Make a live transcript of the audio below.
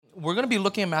we're going to be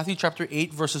looking at Matthew chapter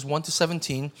 8, verses 1 to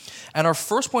 17. And our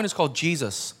first point is called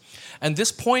Jesus. And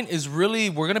this point is really,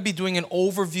 we're going to be doing an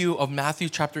overview of Matthew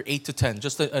chapter 8 to 10,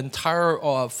 just an entire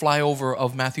flyover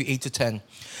of Matthew 8 to 10.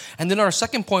 And then our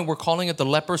second point, we're calling it the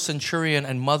leper, centurion,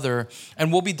 and mother.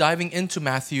 And we'll be diving into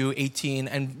Matthew 18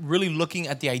 and really looking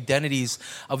at the identities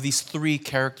of these three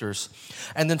characters.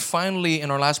 And then finally,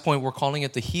 in our last point, we're calling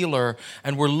it the healer.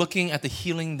 And we're looking at the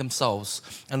healing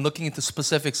themselves and looking at the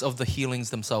specifics of the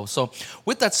healings themselves. So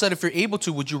with that said, if you're able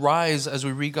to, would you rise as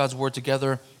we read God's word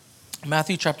together?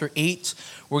 Matthew chapter 8,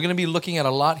 we're going to be looking at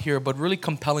a lot here, but really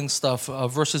compelling stuff,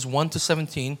 verses 1 to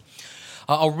 17.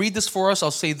 I'll read this for us. I'll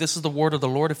say, this is the word of the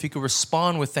Lord. If you could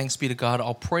respond with thanks be to God,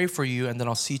 I'll pray for you, and then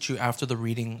I'll seat you after the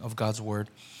reading of God's word.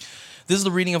 This is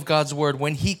the reading of God's word.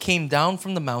 When he came down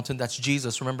from the mountain, that's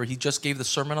Jesus. Remember, he just gave the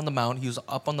Sermon on the Mount. He was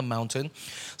up on the mountain.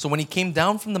 So when he came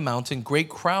down from the mountain, great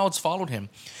crowds followed him.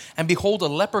 And behold, a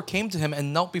leper came to him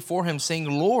and knelt before him, saying,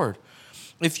 Lord,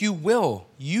 if you will,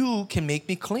 you can make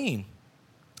me clean.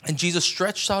 And Jesus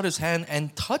stretched out his hand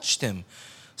and touched him,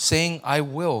 saying, I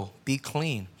will be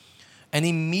clean. And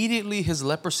immediately his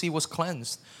leprosy was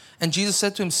cleansed. And Jesus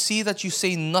said to him, see that you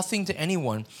say nothing to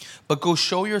anyone, but go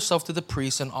show yourself to the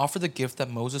priest and offer the gift that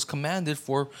Moses commanded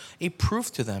for a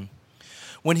proof to them.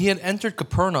 When he had entered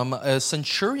Capernaum, a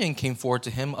centurion came forward to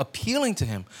him, appealing to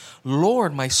him,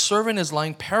 Lord, my servant is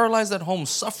lying paralyzed at home,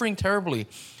 suffering terribly.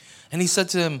 And he said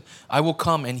to him, I will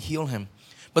come and heal him.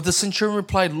 But the centurion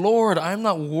replied, Lord, I am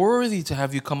not worthy to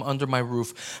have you come under my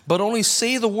roof, but only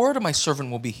say the word and my servant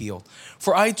will be healed.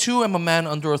 For I too am a man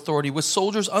under authority, with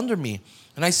soldiers under me.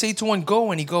 And I say to one,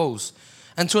 go, and he goes.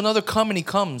 And to another, come, and he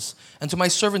comes. And to my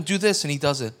servant, do this, and he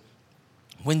does it.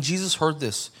 When Jesus heard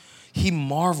this, he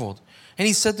marveled. And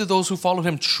he said to those who followed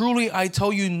him, truly I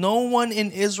tell you, no one in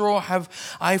Israel have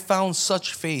I found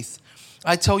such faith.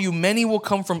 I tell you, many will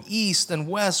come from east and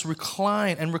west,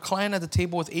 recline at the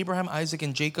table with Abraham, Isaac,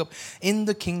 and Jacob in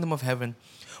the kingdom of heaven,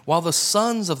 while the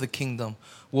sons of the kingdom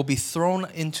will be thrown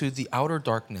into the outer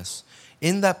darkness.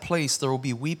 In that place there will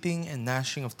be weeping and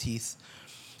gnashing of teeth.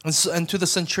 And to the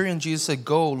centurion Jesus said,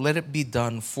 go, let it be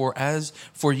done for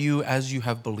you as you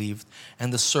have believed.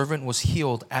 And the servant was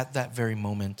healed at that very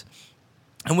moment.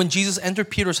 And when Jesus entered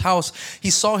Peter's house,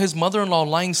 he saw his mother-in-law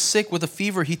lying sick with a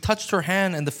fever. He touched her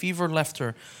hand, and the fever left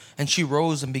her, and she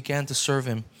rose and began to serve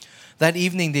him. That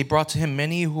evening they brought to him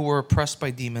many who were oppressed by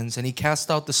demons, and he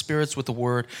cast out the spirits with the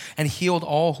word and healed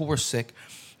all who were sick.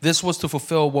 This was to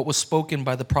fulfill what was spoken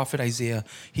by the prophet Isaiah.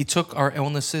 He took our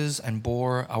illnesses and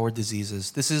bore our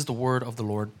diseases. This is the word of the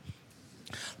Lord.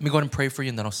 Let me go ahead and pray for you,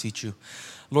 and then I'll seat you.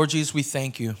 Lord Jesus, we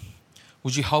thank you.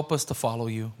 Would you help us to follow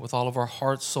you with all of our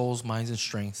hearts, souls, minds, and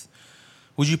strength?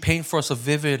 Would you paint for us a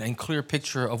vivid and clear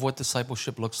picture of what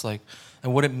discipleship looks like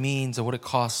and what it means and what it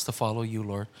costs to follow you,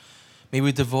 Lord? May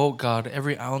we devote, God,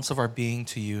 every ounce of our being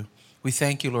to you. We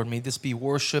thank you, Lord. May this be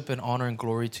worship and honor and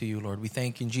glory to you, Lord. We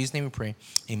thank you. In Jesus' name we pray.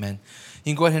 Amen.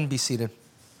 You can go ahead and be seated.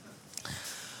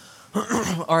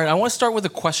 All right, I want to start with a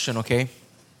question, okay?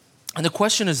 And the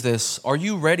question is this: are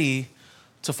you ready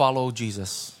to follow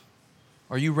Jesus?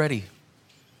 Are you ready?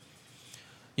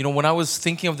 You know, when I was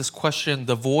thinking of this question,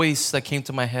 the voice that came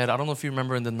to my head, I don't know if you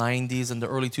remember in the 90s and the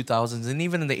early 2000s, and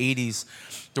even in the 80s,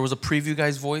 there was a preview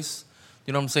guy's voice.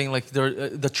 You know what I'm saying? Like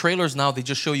the trailers now, they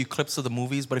just show you clips of the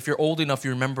movies. But if you're old enough,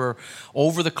 you remember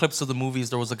over the clips of the movies,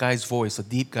 there was a guy's voice, a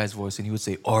deep guy's voice. And he would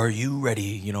say, are you ready,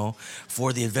 you know,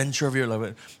 for the adventure of your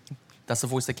life? That's the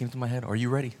voice that came to my head. Are you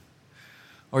ready?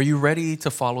 Are you ready to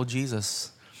follow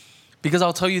Jesus? Because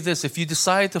I'll tell you this, if you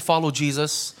decide to follow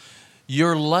Jesus,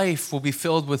 your life will be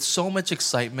filled with so much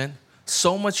excitement,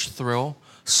 so much thrill,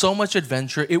 so much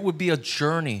adventure. It would be a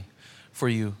journey for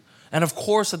you. And of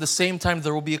course, at the same time,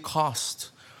 there will be a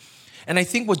cost. And I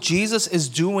think what Jesus is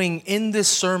doing in this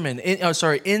sermon,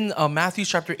 in Matthew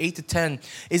chapter 8 to 10,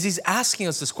 is he's asking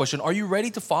us this question: are you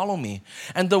ready to follow me?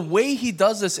 And the way he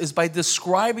does this is by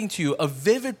describing to you a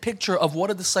vivid picture of what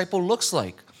a disciple looks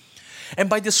like. And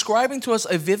by describing to us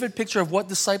a vivid picture of what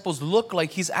disciples look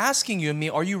like, he's asking you and me,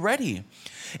 are you ready?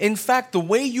 In fact, the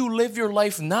way you live your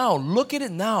life now, look at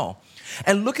it now.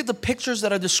 And look at the pictures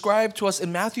that are described to us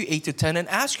in Matthew 8 to 10 and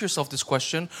ask yourself this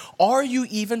question: are you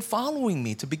even following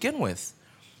me to begin with?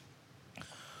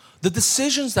 The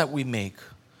decisions that we make,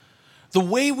 the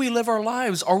way we live our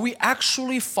lives, are we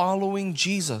actually following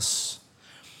Jesus?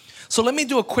 So let me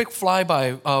do a quick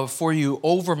flyby for you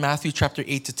over Matthew chapter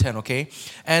 8 to 10, okay?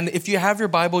 And if you have your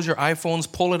Bibles, your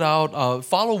iPhones, pull it out.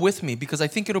 Follow with me, because I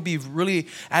think it'll be really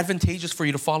advantageous for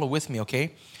you to follow with me,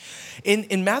 okay?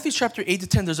 In Matthew chapter 8 to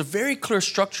 10, there's a very clear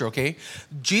structure, okay?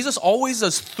 Jesus always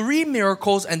does 3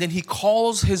 miracles, and then he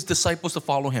calls his disciples to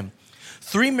follow him.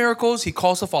 3 miracles, he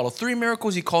calls to follow. 3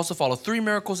 miracles, he calls to follow. 3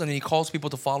 miracles, and then he calls people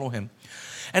to follow him.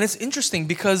 And it's interesting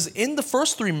because in the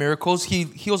first 3 miracles, he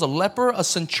heals a leper, a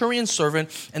centurion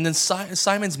servant, and then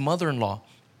Simon's mother-in-law.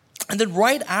 And then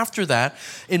right after that,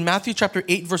 in Matthew chapter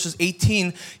 8, verses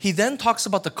 18, he then talks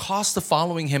about the cost of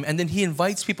following him, and then he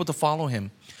invites people to follow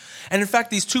him. And in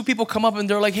fact, these 2 people come up and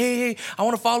they're like, hey, I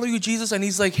want to follow you, Jesus. And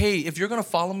he's like, hey, if you're going to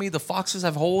follow me, the foxes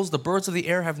have holes, the birds of the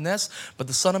air have nests, but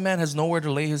the Son of Man has nowhere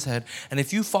to lay his head. And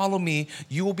if you follow me,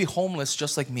 you will be homeless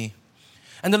just like me.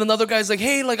 And then another guy's like,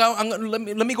 hey, like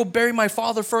let me go bury my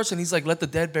father first. And he's like, let the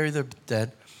dead bury their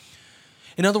dead.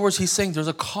 In other words, he's saying there's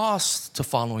a cost to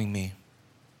following me.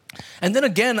 And then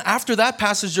again, after that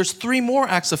passage, there's 3 more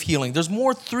acts of healing. There's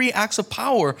 3 acts of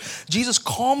power. Jesus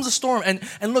calms the storm.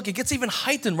 And look, it gets even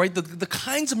heightened, right? The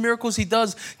kinds of miracles he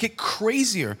does get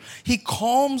crazier. He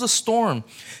calms a storm.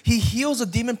 He heals a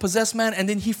demon-possessed man, and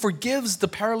then he forgives the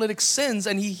paralytic's sins,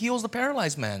 and he heals the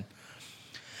paralyzed man.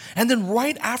 And then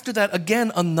right after that,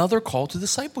 again, another call to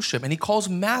discipleship. And he calls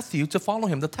Matthew to follow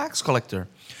him, the tax collector.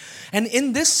 And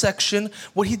in this section,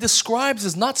 what he describes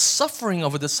is not suffering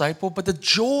of a disciple, but the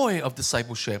joy of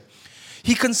discipleship.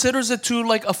 He considers it to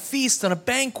like a feast and a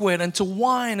banquet and to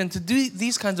wine and to do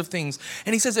these kinds of things.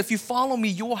 And he says, if you follow me,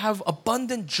 you will have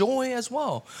abundant joy as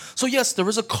well. So yes, there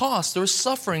is a cost, there is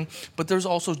suffering, but there's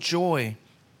also joy.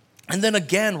 And then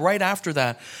again, right after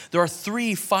that, there are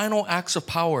 3 final acts of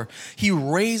power. He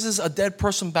raises a dead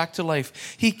person back to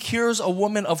life. He cures a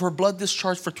woman of her blood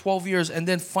discharge for 12 years. And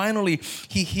then finally,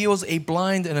 he heals a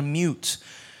blind and a mute.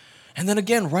 And then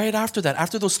again, right after that,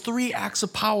 after those 3 acts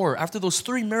of power, after those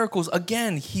 3 miracles,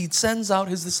 again, he sends out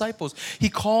his disciples. He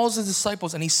calls his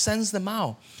disciples and he sends them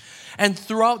out. And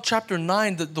throughout chapter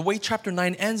 9, the way chapter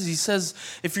 9 ends, he says,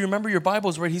 if you remember your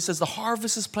Bibles, right, he says, the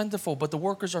harvest is plentiful, but the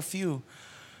workers are few.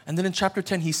 And then in chapter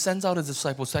 10, he sends out his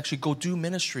disciples to actually go do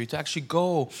ministry, to actually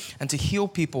go and to heal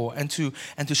people and to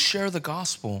share the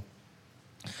gospel.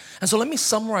 And so let me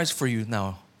summarize for you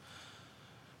now.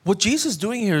 What Jesus is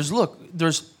doing here is, look,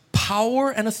 there's power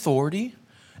and authority,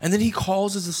 and then he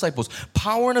calls his disciples.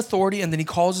 Power and authority, and then he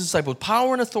calls his disciples.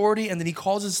 Power and authority, and then he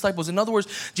calls his disciples. In other words,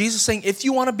 Jesus is saying, if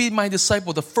you want to be my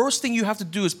disciple, the first thing you have to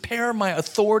do is pair my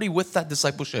authority with that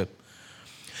discipleship.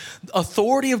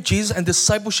 Authority of Jesus and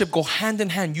discipleship go hand in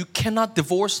hand. You cannot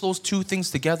divorce those 2 things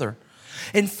together.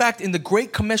 In fact, in the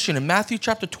Great Commission, in Matthew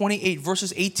chapter 28,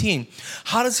 verses 18,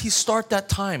 how does he start that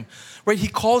time? Right? He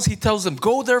tells them,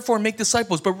 go therefore and make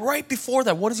disciples. But right before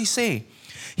that, what does he say?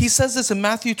 He says this in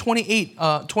Matthew 28,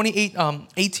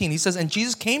 18. He says, and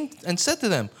Jesus came and said to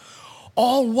them,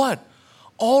 all what?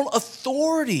 All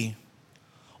authority.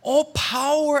 All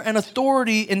power and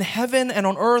authority in heaven and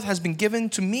on earth has been given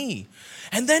to me.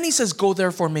 And then he says, go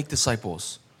therefore and make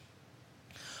disciples.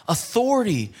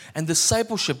 Authority and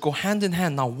discipleship go hand in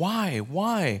hand. Now, why?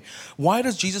 Why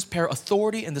does Jesus pair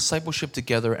authority and discipleship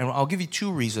together? And I'll give you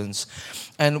 2 reasons.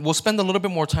 And we'll spend a little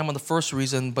bit more time on the first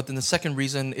reason, but then the second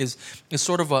reason is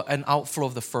sort of an outflow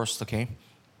of the first, okay?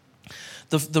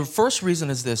 The first reason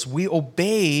is this: we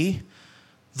obey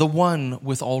the one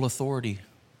with all authority.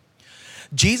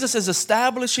 Jesus is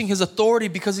establishing his authority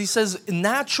because he says,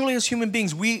 naturally as human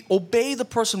beings, we obey the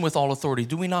person with all authority,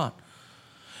 do we not?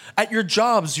 At your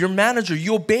jobs, your manager,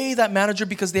 you obey that manager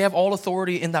because they have all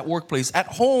authority in that workplace. At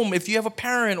home, if you have a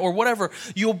parent or whatever,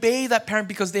 you obey that parent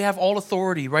because they have all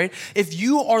authority, right? If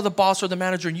you are the boss or the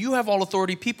manager and you have all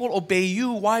authority, people obey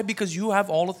you. Why? Because you have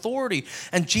all authority.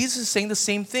 And Jesus is saying the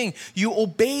same thing. You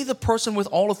obey the person with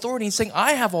all authority. He's saying,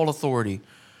 I have all authority.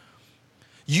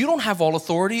 You don't have all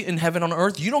authority in heaven and on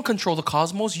earth. You don't control the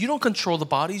cosmos. You don't control the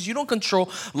bodies. You don't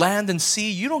control land and sea.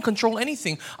 You don't control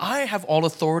anything. I have all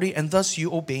authority, and thus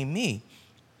you obey me.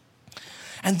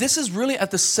 And this is really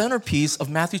at the centerpiece of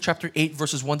Matthew chapter 8,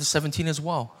 verses 1 to 17 as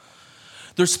well.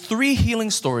 There's 3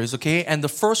 healing stories, okay? And the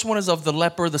first one is of the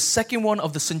leper, the second one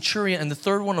of the centurion, and the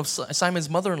third one of Simon's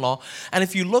mother-in-law. And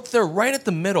if you look there, right at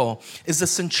the middle is the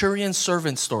centurion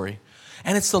servant story.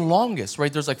 And it's the longest,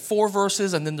 right? There's like 4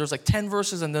 verses, and then there's like 10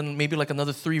 verses, and then maybe like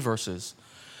another 3 verses.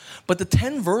 But the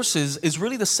 10 verses is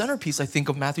really the centerpiece, I think,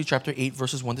 of Matthew chapter 8,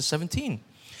 verses 1 to 17.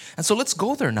 And so let's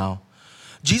go there now.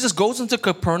 Jesus goes into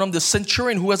Capernaum. The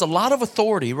centurion, who has a lot of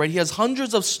authority, right? He has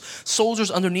hundreds of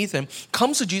soldiers underneath him,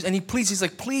 comes to Jesus, and he's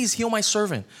like, please heal my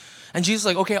servant. And Jesus is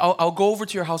like, okay, I'll go over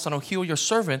to your house and I'll heal your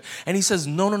servant. And he says,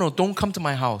 no, don't come to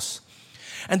my house.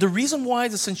 And the reason why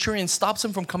the centurion stops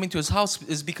him from coming to his house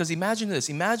is because imagine this.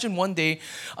 Imagine one day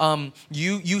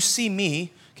you see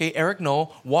me, okay, Eric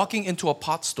No, walking into a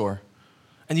pot store.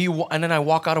 and then I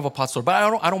walk out of a pot store. But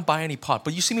I don't buy any pot.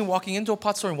 But you see me walking into a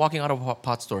pot store and walking out of a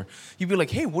pot store. You'd be like,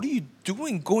 hey, what are you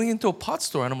doing going into a pot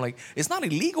store? And I'm like, it's not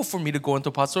illegal for me to go into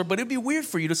a pot store, but it'd be weird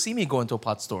for you to see me go into a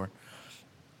pot store.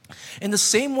 In the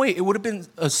same way, it would have been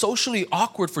socially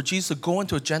awkward for Jesus to go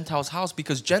into a Gentile's house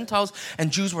because Gentiles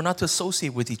and Jews were not to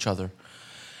associate with each other.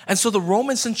 And so the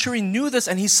Roman centurion knew this,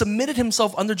 and he submitted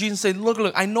himself under Jesus and said,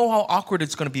 look, I know how awkward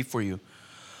it's going to be for you.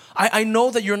 I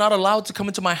know that you're not allowed to come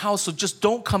into my house, so just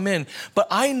don't come in. But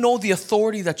I know the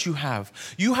authority that you have.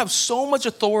 You have so much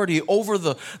authority over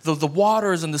the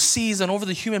waters and the seas and over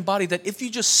the human body that if you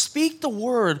just speak the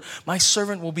word, my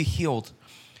servant will be healed.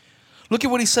 Look at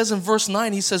what he says in verse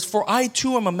 9. He says, for I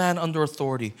too am a man under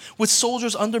authority, with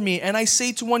soldiers under me. And I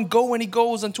say to one, go, and he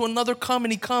goes, and to another, come,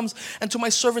 and he comes, and to my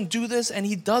servant, do this, and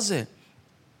he does it.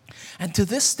 And to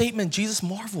this statement, Jesus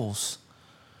marvels.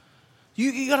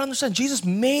 You got to understand, Jesus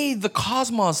made the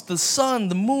cosmos, the sun,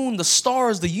 the moon, the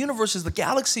stars, the universes, the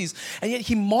galaxies, and yet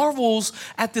he marvels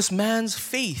at this man's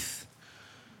faith.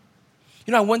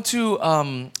 You know, I went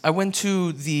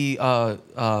to the,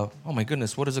 oh my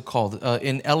goodness, what is it called?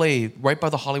 In LA, right by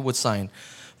the Hollywood sign,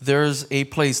 there's a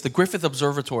place, the Griffith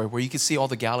Observatory, where you can see all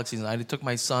the galaxies. And I took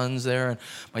my sons there, and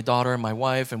my daughter and my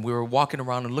wife, and we were walking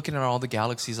around and looking at all the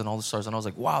galaxies and all the stars. And I was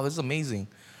like, wow, this is amazing.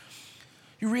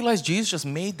 You realize Jesus just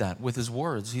made that with his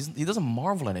words. He doesn't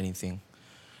marvel at anything.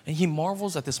 And he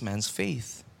marvels at this man's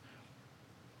faith.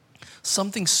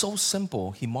 Something so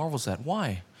simple, he marvels at.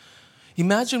 Why?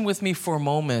 Imagine with me for a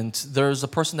moment, there's a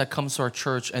person that comes to our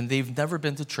church and they've never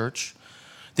been to church.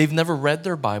 They've never read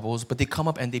their Bibles, but they come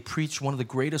up and they preach one of the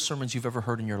greatest sermons you've ever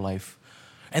heard in your life.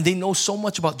 And they know so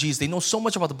much about Jesus. They know so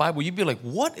much about the Bible. You'd be like,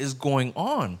 what is going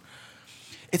on?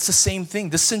 It's the same thing.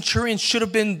 The centurion should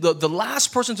have been the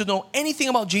last person to know anything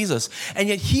about Jesus. And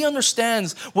yet he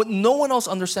understands what no one else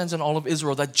understands in all of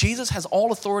Israel, that Jesus has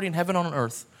all authority in heaven and on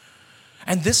earth.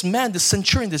 And this man, this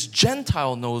centurion, this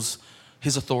Gentile knows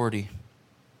his authority.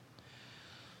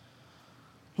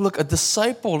 Look, a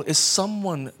disciple is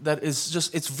someone that is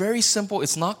just, it's very simple.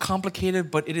 It's not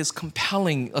complicated, but it is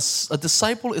compelling. A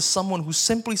disciple is someone who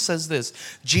simply says this: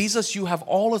 Jesus, you have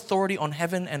all authority on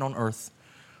heaven and on earth.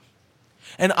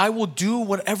 And I will do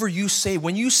whatever you say.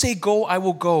 When you say go, I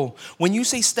will go. When you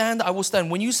say stand, I will stand.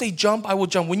 When you say jump, I will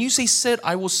jump. When you say sit,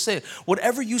 I will sit.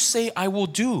 Whatever you say, I will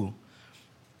do.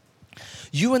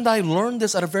 You and I learned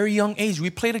this at a very young age. We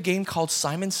played a game called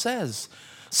Simon Says.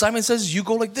 Simon says, you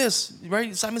go like this,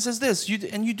 right? Simon says this,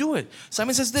 and you do it.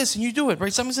 Simon says this, and you do it,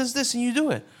 right? Simon says this, and you do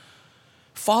it.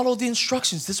 Follow the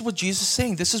instructions. This is what Jesus is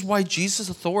saying. This is why Jesus'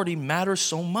 authority matters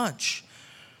so much.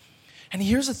 And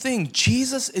here's the thing,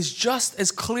 Jesus is just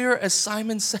as clear as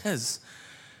Simon says.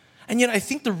 And yet I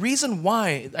think the reason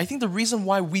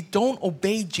why we don't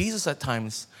obey Jesus at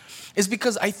times is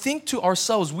because I think to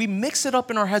ourselves, we mix it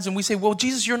up in our heads and we say, well,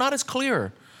 Jesus, you're not as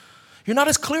clear. You're not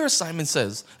as clear as Simon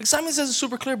says. Like Simon says it's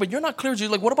super clear, but you're not clear,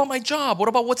 Jesus. Like, what about my job? What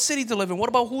about what city to live in? What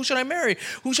about who should I marry?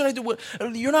 Who should I do?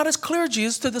 You're not as clear,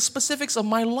 Jesus, to the specifics of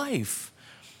my life.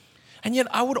 And yet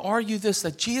I would argue this,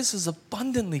 that Jesus is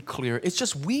abundantly clear. It's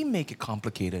just we make it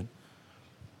complicated.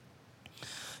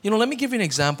 You know, let me give you an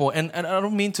example. And I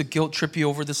don't mean to guilt trip you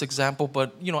over this example,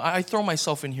 but, you know, I throw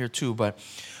myself in here too. But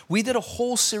we did a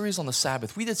whole series on the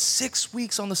Sabbath. We did 6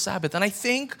 weeks on the Sabbath. And I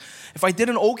think if I did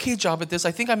an okay job at this,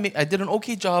 I think I did an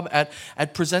okay job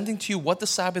at presenting to you what the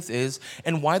Sabbath is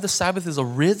and why the Sabbath is a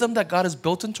rhythm that God has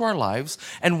built into our lives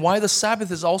and why the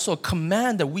Sabbath is also a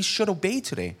command that we should obey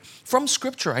today. From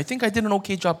Scripture, I think I did an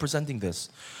okay job presenting this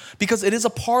because it is a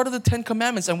part of the 10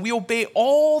 Commandments and we obey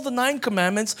all the 9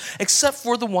 commandments except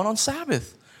for the one on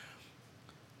Sabbath.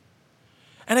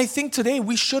 And I think today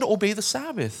we should obey the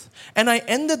Sabbath. And I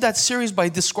ended that series by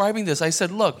describing this. I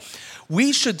said, look,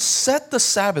 we should set the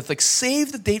Sabbath, like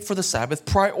save the date for the Sabbath,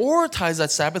 prioritize that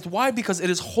Sabbath. Why? Because it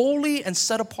is holy and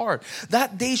set apart.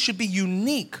 That day should be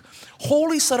unique,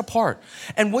 holy, set apart.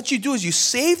 And what you do is you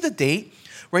save the date,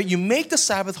 right? You make the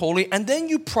Sabbath holy, and then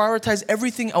you prioritize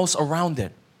everything else around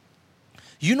it.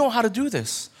 You know how to do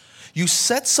this. You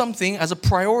set something as a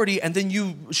priority, and then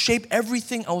you shape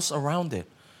everything else around it.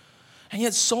 And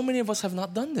yet so many of us have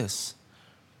not done this.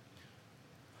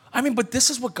 I mean, but this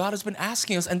is what God has been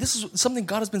asking us, and this is something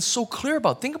God has been so clear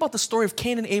about. Think about the story of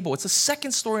Cain and Abel. It's the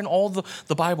second story in all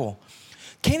the Bible.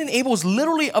 Cain and Abel is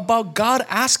literally about God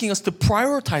asking us to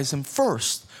prioritize him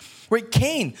first. Right?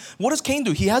 Cain, what does Cain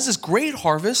do? He has this great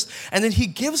harvest, and then he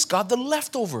gives God the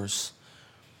leftovers.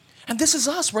 And this is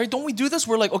us, right? Don't we do this?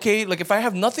 We're like, okay, like if I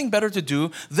have nothing better to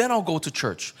do, then I'll go to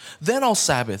church. Then I'll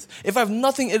Sabbath. If I have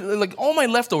nothing, like all my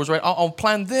leftovers, right? I'll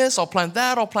plan this, I'll plan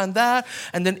that, I'll plan that.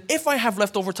 And then if I have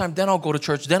leftover time, then I'll go to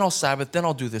church, then I'll Sabbath, then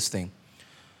I'll do this thing.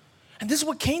 And this is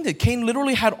what Cain did. Cain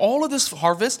literally had all of this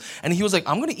harvest, and he was like,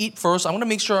 I'm going to eat first. I'm going to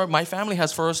make sure my family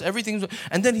has first. Everything.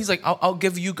 And then he's like, I'll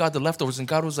give you, God, the leftovers. And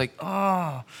God was like,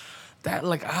 I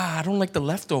don't like the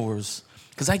leftovers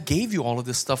because I gave you all of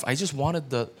this stuff.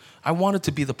 I wanted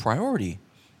to be the priority.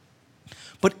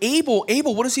 But Abel,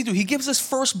 what does he do? He gives his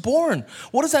firstborn.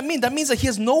 What does that mean? That means that he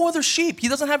has no other sheep. He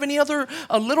doesn't have any other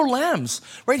little lambs,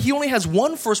 right? He only has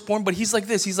one firstborn, but he's like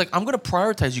this. He's like, I'm going to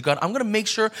prioritize you, God. I'm going to make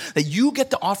sure that you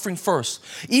get the offering first.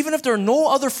 Even if there are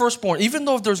no other firstborn, even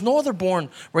though if there's no other born,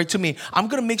 right, to me, I'm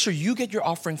going to make sure you get your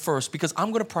offering first because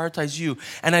I'm going to prioritize you.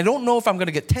 And I don't know if I'm going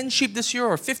to get 10 sheep this year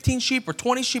or 15 sheep or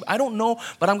 20 sheep. I don't know,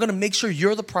 but I'm going to make sure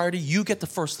you're the priority. You get the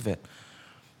first of it.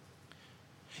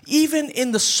 Even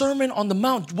in the Sermon on the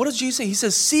Mount, what does Jesus say? He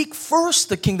says, seek first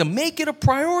the kingdom. Make it a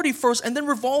priority first and then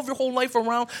revolve your whole life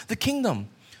around the kingdom.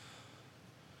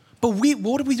 But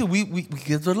what do? We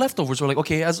give the leftovers. We're like,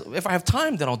 okay, if I have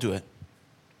time, then I'll do it.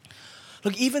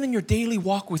 Look, even in your daily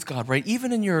walk with God, right?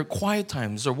 Even in your quiet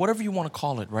times or whatever you want to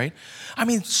call it, right? I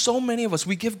mean, so many of us,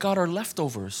 we give God our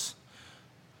leftovers.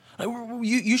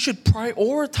 You should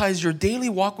prioritize your daily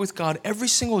walk with God every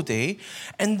single day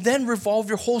and then revolve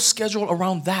your whole schedule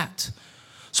around that.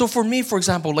 So for me, for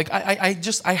example, like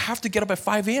I have to get up at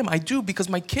 5 a.m. I do because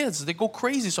my kids, they go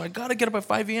crazy. So I got to get up at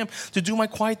 5 a.m. to do my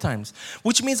quiet times,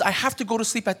 which means I have to go to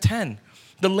sleep at 10,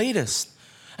 the latest.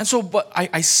 And so, but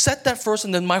I set that first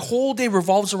and then my whole day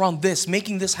revolves around this,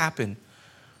 making this happen.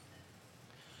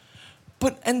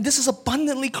 And this is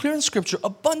abundantly clear in Scripture,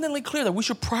 abundantly clear that we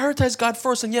should prioritize God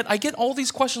first. And yet I get all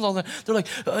these questions all the time. They're like,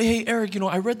 hey, Eric,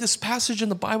 I read this passage in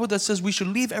the Bible that says we should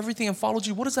leave everything and follow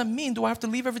Jesus. What does that mean? Do I have to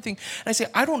leave everything? And I say,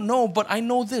 I don't know, but I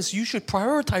know this. You should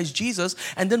prioritize Jesus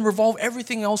and then revolve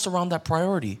everything else around that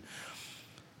priority.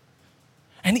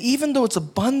 And even though it's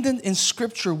abundant in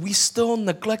Scripture, we still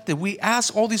neglect it. We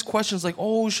ask all these questions like,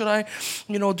 should I,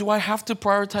 do I have to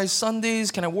prioritize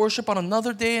Sundays? Can I worship on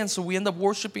another day? And so we end up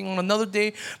worshiping on another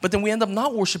day, but then we end up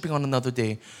not worshiping on another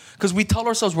day. Because we tell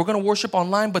ourselves we're going to worship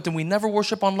online, but then we never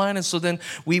worship online. And so then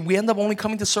we end up only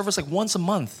coming to service like once a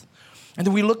month. And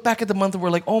then we look back at the month and we're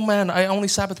like, oh man, I only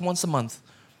Sabbath once a month.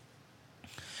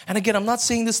 And again, I'm not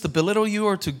saying this to belittle you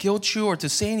or to guilt you or to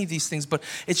say any of these things, but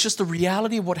it's just the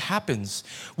reality of what happens.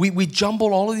 We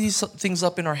jumble all of these things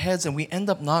up in our heads and we end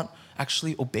up not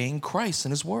actually obeying Christ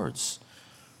and His words.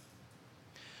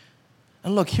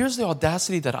 And look, here's the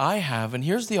audacity that I have, and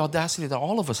here's the audacity that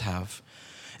all of us have,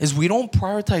 is we don't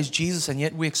prioritize Jesus and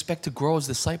yet we expect to grow as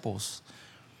disciples.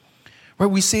 Right?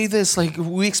 We say this, like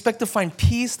we expect to find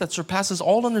peace that surpasses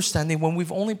all understanding when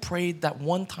we've only prayed that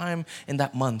one time in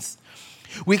that month.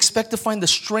 We expect to find the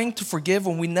strength to forgive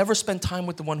when we never spend time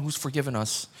with the one who's forgiven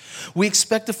us. We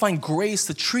expect to find grace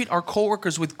to treat our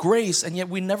coworkers with grace, and yet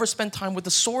we never spend time with the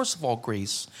source of all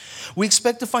grace. We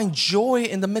expect to find joy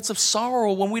in the midst of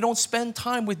sorrow when we don't spend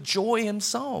time with joy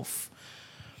Himself.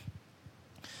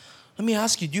 Let me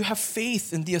ask you, do you have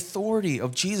faith in the authority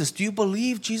of Jesus? Do you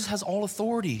believe Jesus has all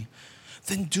authority?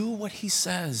 Then do what He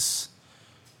says.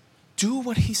 Do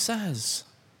what He says.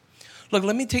 Look,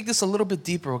 let me take this a little bit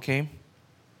deeper, okay?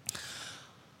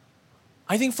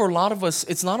 I think for a lot of us,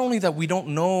 it's not only that we don't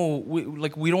know,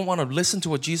 we don't want to listen to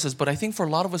what Jesus says, but I think for a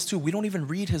lot of us too, we don't even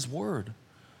read His Word.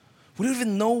 We don't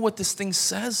even know what this thing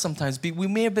says sometimes. We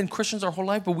may have been Christians our whole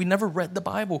life, but we never read the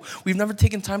Bible. We've never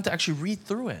taken time to actually read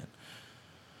through it.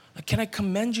 Like, can I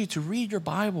commend you to read your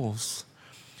Bibles?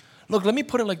 Look, let me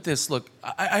put it like this. Look,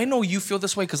 I know you feel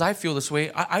this way because I feel this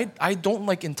way. I don't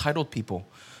like entitled people.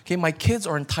 Okay, my kids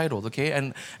are entitled, okay?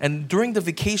 And during the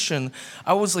vacation,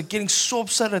 I was like getting so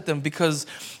upset at them because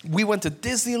we went to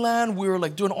Disneyland. We were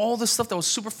like doing all this stuff that was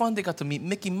super fun. They got to meet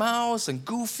Mickey Mouse and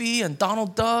Goofy and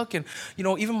Donald Duck. And,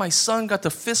 even my son got to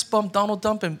fist bump Donald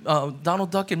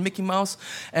Duck and Mickey Mouse.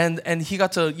 And he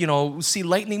got to, see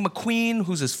Lightning McQueen,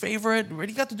 who's his favorite.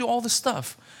 He got to do all this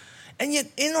stuff. And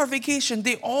yet in our vacation,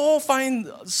 they all find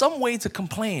some way to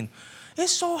complain.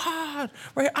 It's so hard,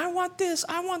 right? I want this,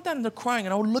 I want that, and they're crying.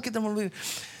 And I would look at them and be,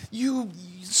 you're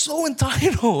so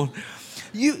entitled.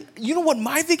 You know what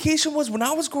my vacation was when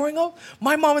I was growing up?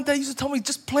 My mom and dad used to tell me,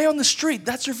 just play on the street.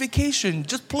 That's your vacation.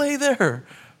 Just play there.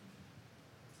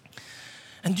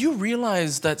 And do you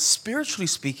realize that spiritually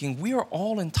speaking, we are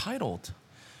all entitled?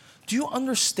 Do you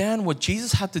understand what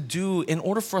Jesus had to do in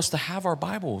order for us to have our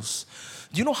Bibles?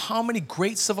 Do you know how many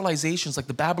great civilizations like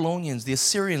the Babylonians, the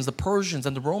Assyrians, the Persians,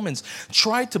 and the Romans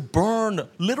tried to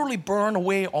literally burn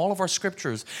away all of our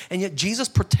scriptures, and yet Jesus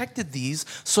protected these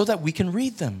so that we can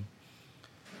read them?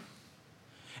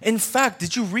 In fact,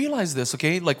 did you realize this,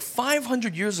 okay? Like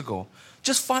 500 years ago,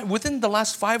 Within the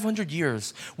last 500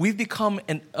 years, we've become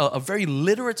a very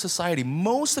literate society.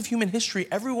 Most of human history,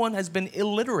 everyone has been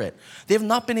illiterate. They have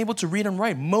not been able to read and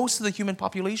write, most of the human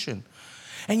population.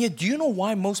 And yet, do you know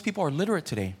why most people are literate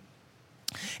today?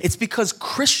 It's because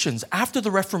Christians, after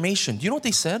the Reformation, do you know what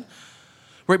they said?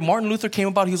 Right, Martin Luther came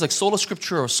about, he was like, sola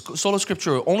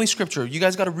scriptura, only scripture. You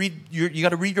guys got to read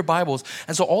your Bibles.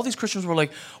 And so all these Christians were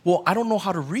like, well, I don't know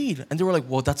how to read. And they were like,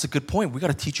 well, that's a good point. We got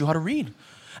to teach you how to read.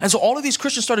 And so all of these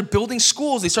Christians started building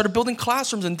schools. They started building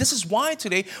classrooms. And this is why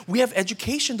today we have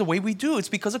education the way we do. It's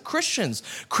because of Christians.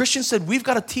 Christians said, we've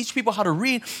got to teach people how to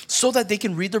read so that they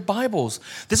can read their Bibles.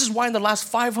 This is why in the last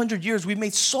 500 years, we've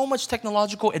made so much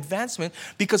technological advancement,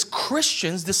 because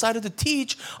Christians decided to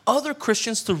teach other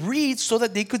Christians to read so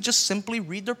that they could just simply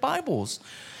read their Bibles.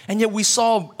 And yet we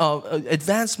saw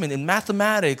advancement in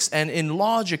mathematics and in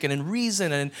logic and in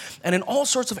reason and in all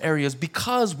sorts of areas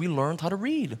because we learned how to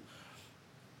read.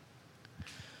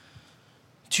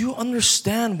 Do you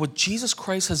understand what Jesus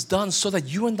Christ has done so that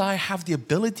you and I have the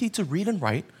ability to read and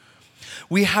write?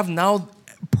 We have now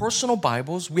personal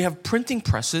Bibles. We have printing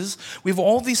presses. We have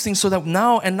all these things so that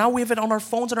now we have it on our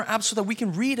phones and our apps so that we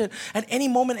can read it at any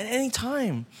moment, at any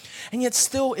time. And yet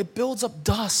still it builds up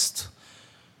dust.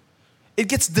 It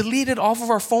gets deleted off of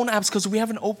our phone apps because we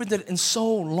haven't opened it in so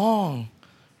long.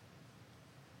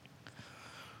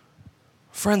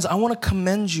 Friends, I want to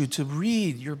commend you to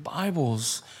read your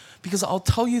Bibles. Because I'll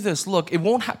tell you this, look, it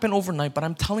won't happen overnight, but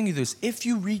I'm telling you this, if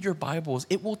you read your Bibles,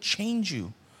 it will change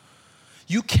you.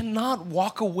 You cannot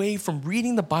walk away from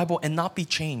reading the Bible and not be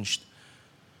changed.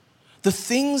 The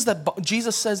things that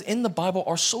Jesus says in the Bible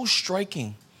are so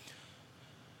striking.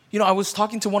 You know, I was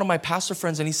talking to one of my pastor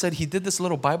friends, and he said he did this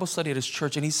little Bible study at his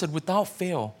church, and he said without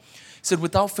fail,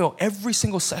 every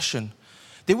single session,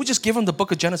 they would just give him the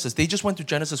book of Genesis. They just went through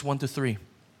Genesis 1-3.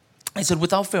 I said,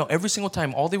 without fail, every single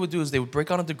time, all they would do is they would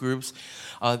break out into groups.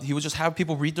 He would just have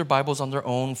people read their Bibles on their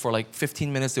own for like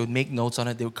 15 minutes. They would make notes on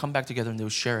it. They would come back together and they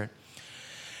would share it.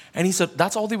 And he said,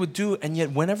 that's all they would do. And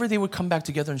yet, whenever they would come back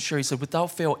together and share, he said,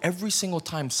 without fail, every single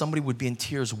time, somebody would be in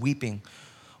tears, weeping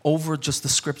over just the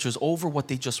scriptures, over what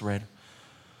they just read.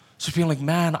 So feeling like,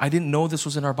 man, I didn't know this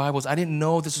was in our Bibles. I didn't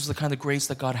know this was the kind of grace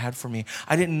that God had for me.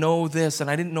 I didn't know this and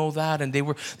I didn't know that. And they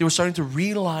were starting to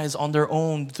realize on their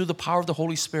own, through the power of the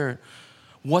Holy Spirit,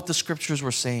 what the scriptures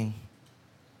were saying.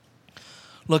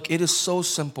 Look, it is so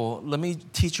simple. Let me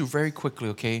teach you very quickly,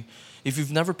 okay? If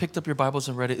you've never picked up your Bibles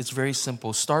and read it, it's very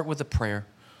simple. Start with a prayer.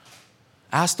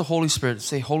 Ask the Holy Spirit,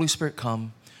 say, Holy Spirit,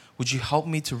 come. Would you help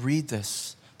me to read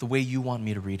this the way you want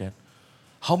me to read it?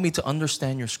 Help me to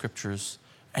understand your scriptures.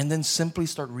 And then simply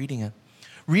start reading it.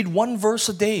 Read 1 verse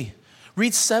a day.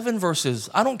 Read 7 verses.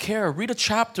 I don't care. Read a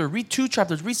chapter. Read 2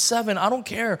 chapters. Read 7. I don't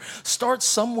care. Start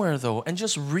somewhere though and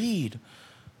just read.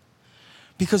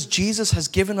 Because Jesus has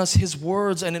given us His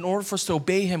words, and in order for us to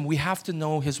obey Him, we have to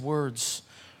know His words.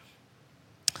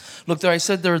 Look, I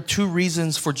said there are 2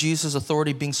 reasons for Jesus'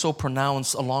 authority being so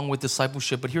pronounced along with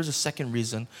discipleship, but here's a second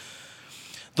reason.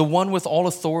 The one with all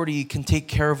authority can take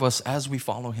care of us as we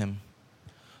follow Him.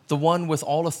 The one with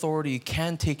all authority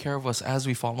can take care of us as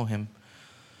we follow Him.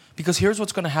 Because here's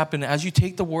what's going to happen. As you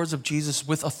take the words of Jesus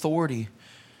with authority,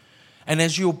 and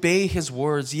as you obey His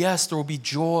words, yes, there will be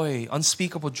joy,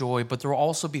 unspeakable joy, but there will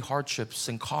also be hardships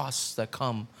and costs that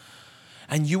come.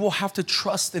 And you will have to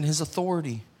trust in His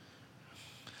authority.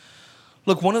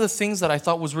 Look, one of the things that I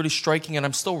thought was really striking, and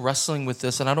I'm still wrestling with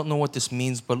this, and I don't know what this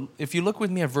means, but if you look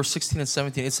with me at verse 16 and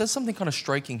 17, it says something kind of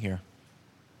striking here.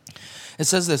 It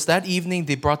says this, that evening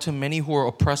they brought to Him many who were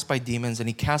oppressed by demons, and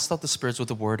He cast out the spirits with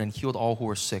the word and healed all who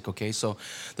were sick. Okay, so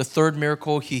the third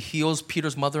miracle, He heals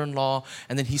Peter's mother-in-law,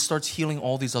 and then He starts healing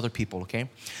all these other people, okay?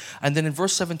 And then in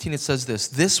verse 17 it says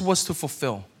this was to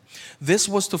fulfill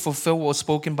what was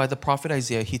spoken by the prophet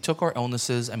Isaiah. He took our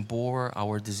illnesses and bore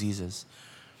our diseases.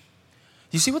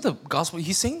 You see what the gospel,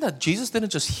 He's saying that Jesus didn't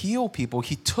just heal people,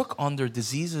 He took on their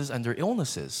diseases and their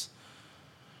illnesses.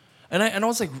 And I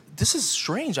was like, this is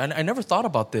strange. I never thought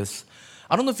about this.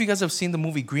 I don't know if you guys have seen the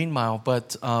movie Green Mile,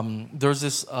 but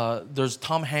there's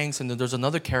Tom Hanks and then there's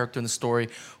another character in the story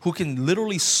who can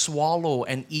literally swallow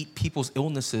and eat people's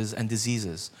illnesses and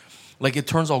diseases. Like it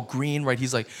turns all green, right?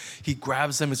 He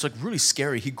grabs them. It's like really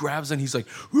scary. He grabs them. He's like,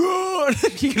 and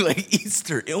he like eats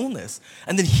their illness.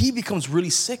 And then he becomes really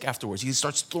sick afterwards. He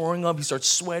starts throwing up. He starts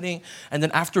sweating. And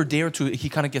then after a day or two, he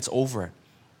kind of gets over it.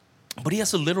 But he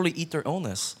has to literally eat their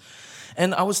illness.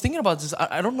 And I was thinking about this.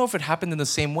 I don't know if it happened in the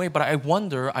same way, but I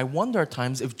wonder at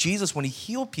times if Jesus, when He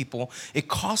healed people, it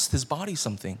cost His body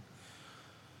something.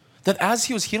 That as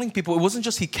He was healing people, it wasn't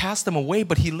just He cast them away,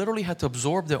 but He literally had to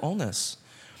absorb their illness.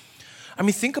 I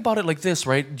mean, think about it like this,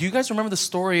 right? Do you guys remember the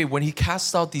story when he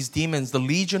casts out these demons, the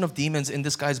legion of demons in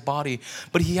this guy's body,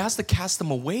 but he has to cast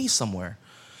them away somewhere?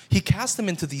 He cast them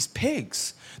into these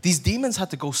pigs. These demons had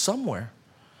to go somewhere.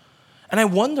 And I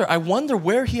wonder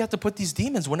where he had to put these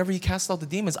demons whenever he cast out the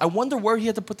demons. I wonder where he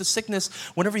had to put the sickness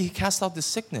whenever he cast out the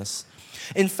sickness.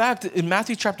 In fact, in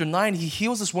Matthew chapter 9, he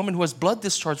heals this woman who has blood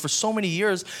discharge for so many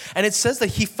years, and it says that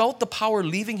he felt the power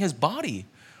leaving his body.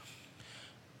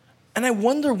 And I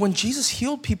wonder, when Jesus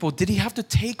healed people, did he have to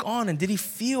take on, and did he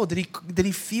feel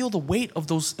the weight of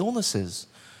those illnesses?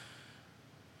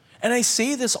 And I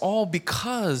say this all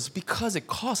because it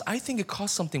costs. I think it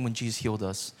cost something when Jesus healed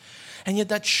us. And yet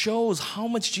that shows how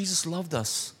much Jesus loved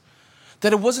us.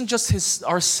 That it wasn't just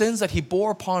our sins that he bore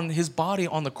upon his body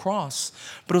on the cross,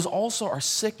 but it was also our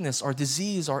sickness, our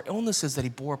disease, our illnesses that he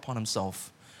bore upon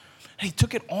himself. And he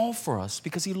took it all for us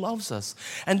because he loves us.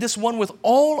 And this one with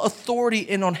all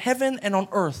authority on heaven and on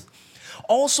earth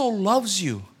also loves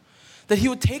you. That he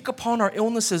would take upon our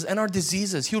illnesses and our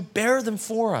diseases. He would bear them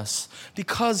for us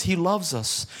because he loves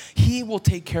us. He will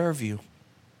take care of you.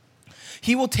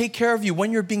 He will take care of you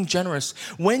when you're being generous,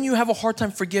 when you have a hard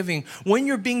time forgiving, when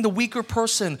you're being the weaker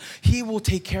person. He will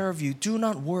take care of you. Do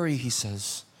not worry, he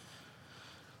says.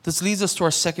 This leads us to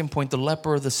our second point, the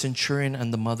leper, the centurion,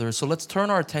 and the mother. So let's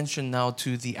turn our attention now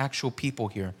to the actual people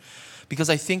here, because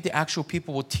I think the actual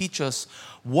people will teach us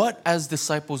what, as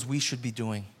disciples, we should be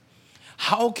doing.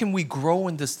 How can we grow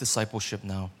in this discipleship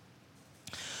now?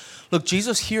 Look,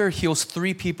 Jesus here heals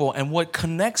 3 people, and what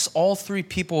connects all 3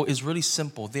 people is really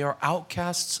simple. They are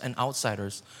outcasts and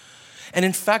outsiders. And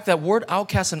in fact, that word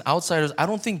outcasts and outsiders, I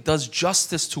don't think does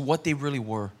justice to what they really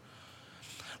were.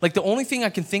 Like, the only thing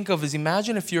I can think of is,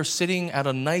 imagine if you're sitting at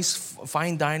a nice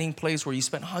fine dining place where you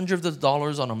spent hundreds of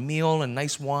dollars on a meal and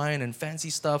nice wine and fancy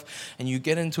stuff, and you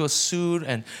get into a suit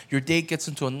and your date gets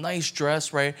into a nice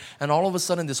dress, right? And all of a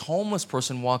sudden this homeless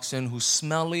person walks in who's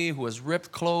smelly, who has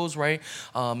ripped clothes, right?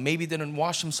 Maybe didn't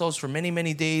wash themselves for many,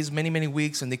 many days, many, many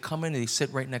weeks, and they come in and they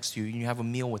sit right next to you and you have a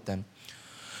meal with them.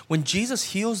 When Jesus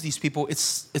heals these people,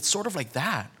 it's sort of like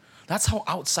that. That's how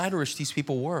outsiderish these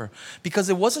people were. Because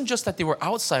it wasn't just that they were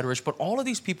outsiderish, but all of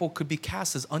these people could be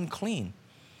cast as unclean.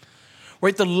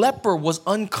 Right? The leper was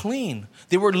unclean.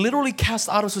 They were literally cast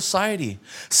out of society.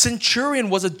 Centurion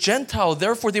was a Gentile,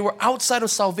 therefore they were outside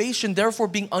of salvation, therefore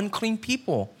being unclean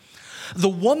people. The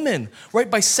woman,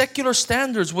 right, by secular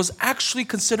standards was actually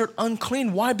considered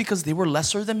unclean. Why? Because they were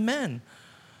lesser than men.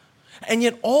 And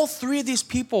yet all 3 of these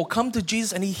people come to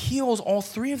Jesus and he heals all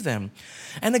 3 of them.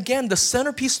 And again, the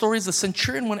centerpiece story is the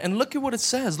centurion one. And look at what it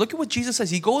says. Look at what Jesus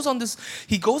says. He goes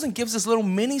and gives this little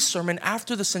mini sermon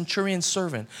after the centurion's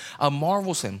servant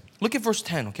marvels him. Look at verse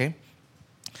 10, okay?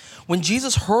 When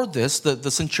Jesus heard this, the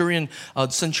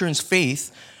centurion's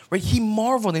faith, right, he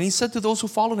marveled and he said to those who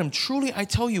followed him, "Truly I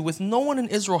tell you, with no one in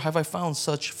Israel have I found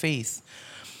such faith."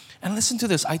 And listen to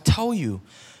this. I tell you,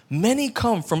 many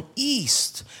come from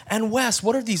east and west.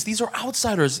 What are these? These are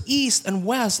outsiders, east and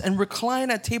west, and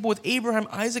recline at table with Abraham,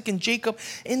 Isaac, and Jacob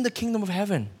in the kingdom of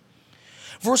heaven.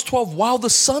 Verse 12, while the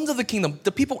sons of the kingdom,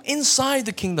 the people inside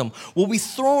the kingdom, will be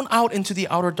thrown out into the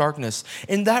outer darkness.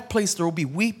 In that place there will be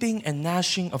weeping and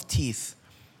gnashing of teeth.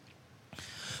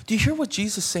 Do you hear what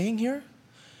Jesus is saying here?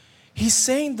 He's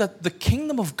saying that the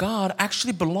kingdom of God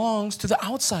actually belongs to the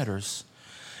outsiders.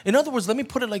 In other words, let me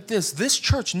put it like this. This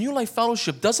church, New Life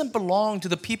Fellowship, doesn't belong to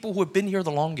the people who have been here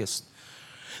the longest.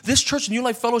 This church, New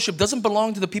Life Fellowship, doesn't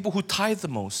belong to the people who tithe the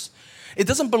most. It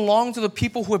doesn't belong to the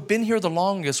people who have been here the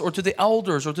longest, or to the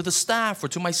elders, or to the staff, or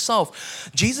to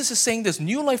myself. Jesus is saying this.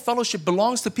 New Life Fellowship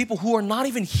belongs to people who are not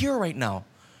even here right now.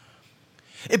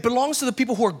 It belongs to the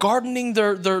people who are gardening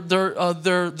their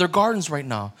gardens right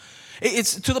now.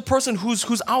 It's to the person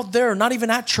who's out there, not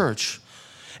even at church.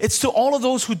 It's to all of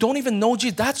those who don't even know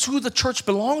Jesus. That's who the church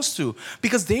belongs to,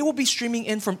 because they will be streaming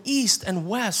in from east and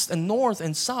west and north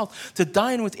and south to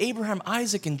dine with Abraham,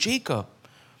 Isaac, and Jacob.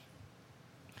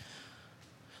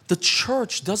 The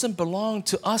church doesn't belong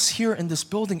to us here in this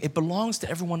building. It belongs to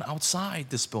everyone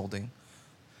outside this building.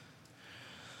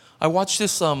 I watched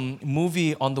this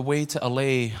movie on the way to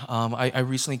LA. I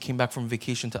recently came back from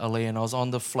vacation to LA, and I was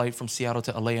on the flight from Seattle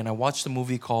to LA, and I watched a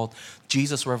movie called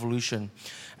Jesus Revolution.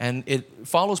 And it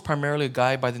follows primarily a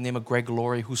guy by the name of Greg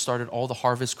Laurie, who started all the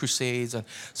Harvest Crusades and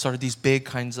started these big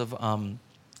kinds of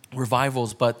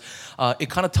revivals, but it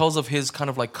kind of tells of his kind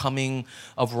of like coming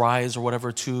of rise or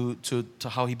whatever to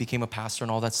how he became a pastor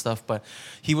and all that stuff. But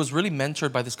he was really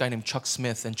mentored by this guy named Chuck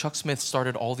Smith, and Chuck Smith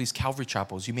started all these Calvary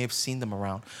chapels. You may have seen them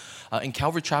around. And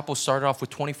Calvary Chapel started off with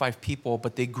 25 people,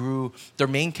 but they grew, their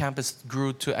main campus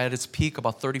grew to, at its peak,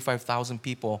 about 35,000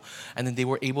 people. And then they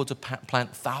were able to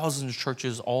plant thousands of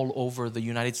churches all over the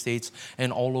United States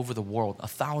and all over the world,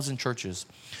 1,000 churches.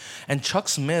 And Chuck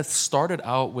Smith started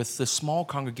out with this small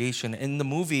congregation. In the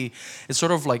movie, it's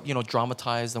sort of like,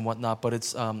 dramatized and whatnot,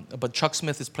 but but Chuck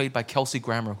Smith is played by Kelsey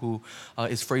Grammer, who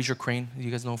is Fraser Crane.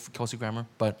 You guys know Kelsey Grammer?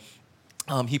 But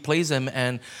he plays him,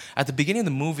 and at the beginning of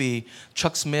the movie,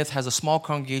 Chuck Smith has a small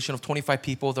congregation of 25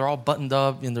 people. They're all buttoned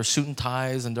up in their suit and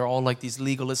ties, and they're all like these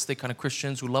legalistic kind of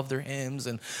Christians who love their hymns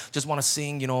and just want to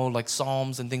sing, like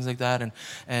psalms and things like that.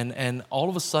 And all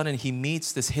of a sudden, he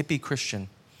meets this hippie Christian.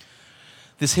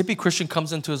 This hippie Christian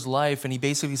comes into his life, and he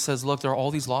basically says, look, there are all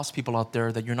these lost people out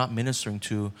there that you're not ministering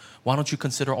to. Why don't you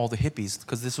consider all the hippies?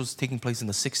 Because this was taking place in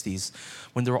the 60s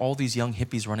when there were all these young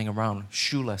hippies running around,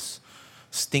 shoeless,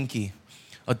 stinky,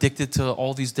 addicted to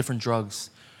all these different drugs.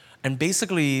 And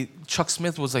basically, Chuck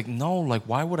Smith was like, no, like,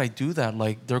 why would I do that?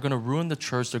 Like, they're going to ruin the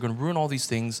church. They're going to ruin all these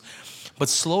things. But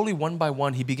slowly, one by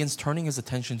one, he begins turning his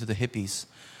attention to the hippies.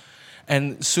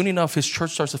 And soon enough, his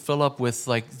church starts to fill up with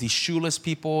like these shoeless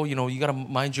people. You got to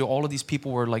mind you, all of these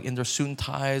people were like in their suit and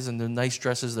ties and their nice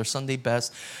dresses, their Sunday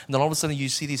best. And then all of a sudden you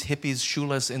see these hippies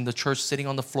shoeless in the church sitting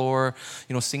on the floor,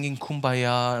 singing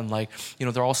Kumbaya, and like,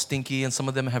 they're all stinky, and some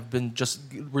of them have been just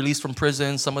released from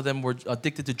prison. Some of them were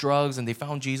addicted to drugs and they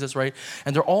found Jesus, right?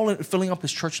 And they're all filling up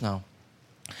his church now.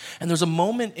 And there's a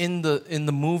moment in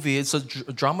the movie, it's a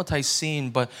dramatized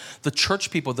scene, but the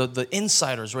church people, the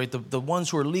insiders, right, the ones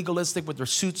who are legalistic with their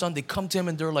suits on, they come to him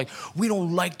and they're like, we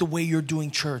don't like the way you're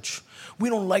doing church. We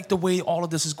don't like the way all of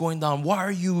this is going down. Why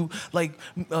are you like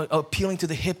appealing to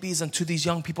the hippies and to these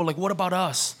young people? Like, what about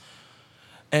us?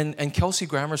 And Kelsey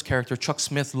Grammer's character, Chuck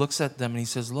Smith, looks at them and he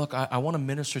says, look, I want to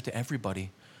minister to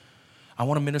everybody. I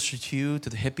want to minister to you, to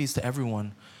the hippies, to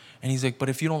everyone. And he's like, but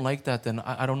if you don't like that, then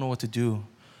I don't know what to do.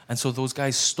 And so those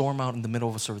guys storm out in the middle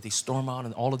of a service. They storm out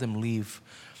and all of them leave.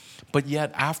 But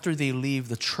yet after they leave,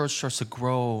 the church starts to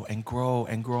grow and grow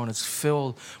and grow. And it's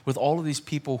filled with all of these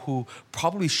people who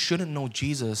probably shouldn't know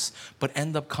Jesus, but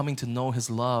end up coming to know his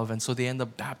love. And so they end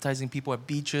up baptizing people at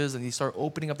beaches, and they start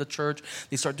opening up the church.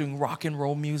 They start doing rock and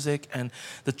roll music, and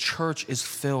the church is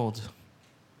filled.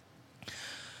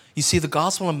 You see, the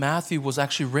Gospel of Matthew was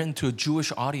actually written to a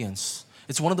Jewish audience.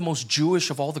 It's one of the most Jewish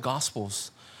of all the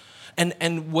Gospels.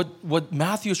 And what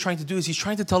Matthew is trying to do is he's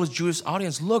trying to tell his Jewish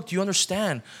audience, look, do you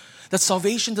understand that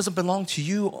salvation doesn't belong to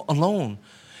you alone?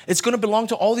 It's going to belong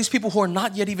to all these people who are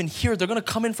not yet even here. They're going to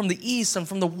come in from the east and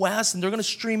from the west, and they're going to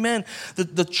stream in.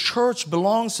 The church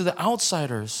belongs to the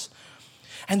outsiders.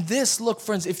 And this, look,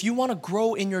 friends, if you want to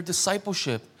grow in your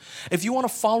discipleship, if you want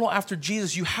to follow after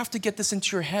Jesus, you have to get this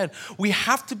into your head. We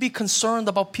have to be concerned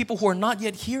about people who are not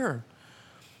yet here.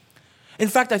 In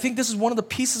fact, I think this is one of the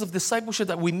pieces of discipleship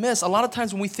that we miss. A lot of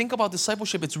times when we think about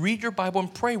discipleship, it's read your Bible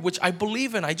and pray, which I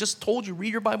believe in. I just told you,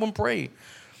 read your Bible and pray.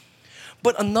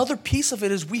 But another piece of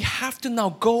it is we have to now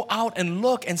go out and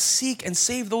look and seek and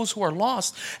save those who are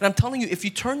lost. And I'm telling you, if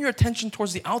you turn your attention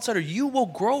towards the outsider, you will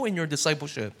grow in your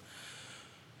discipleship.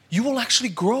 You will actually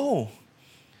grow.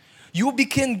 You will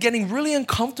begin getting really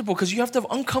uncomfortable because you have to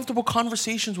have uncomfortable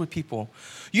conversations with people.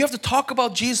 You have to talk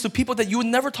about Jesus to people that you would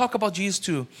never talk about Jesus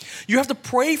to. You have to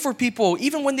pray for people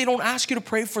even when they don't ask you to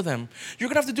pray for them. You're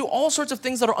going to have to do all sorts of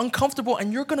things that are uncomfortable,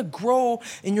 and you're going to grow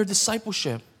in your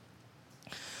discipleship.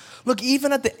 Look,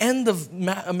 even at the end of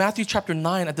Matthew chapter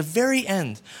 9, at the very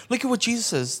end, look at what Jesus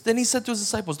says. Then he said to his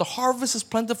disciples, the harvest is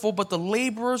plentiful, but the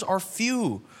laborers are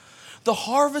few. The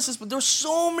harvest is, but there's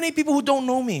so many people who don't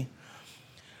know me.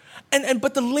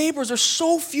 But the laborers are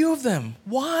so few of them.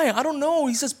 Why? I don't know.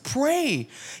 He says, pray.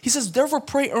 He says, therefore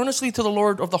pray earnestly to the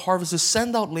Lord of the harvest to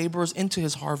send out laborers into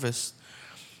his harvest.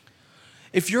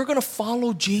 If you're going to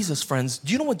follow Jesus, friends,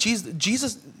 do you know what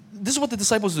Jesus, this is what the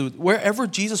disciples do. Wherever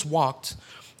Jesus walked,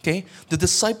 okay, the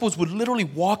disciples would literally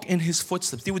walk in his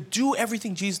footsteps. They would do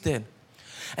everything Jesus did.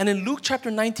 And in Luke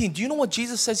chapter 19, do you know what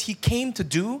Jesus says he came to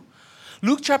do?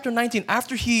 Luke chapter 19,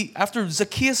 after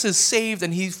Zacchaeus is saved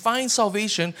and he finds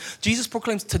salvation, Jesus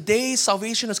proclaims, today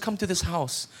salvation has come to this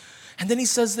house. And then he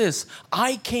says this,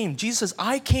 Jesus says,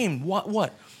 I came,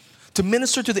 what? To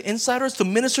minister to the insiders, to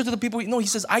minister to the people. No, he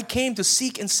says, I came to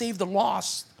seek and save the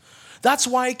lost. That's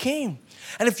why I came.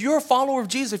 And if you're a follower of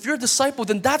Jesus, if you're a disciple,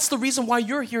 then that's the reason why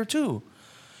you're here too.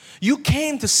 You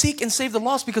came to seek and save the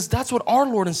lost because that's what our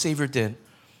Lord and Savior did.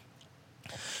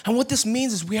 And what this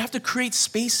means is we have to create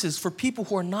spaces for people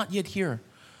who are not yet here.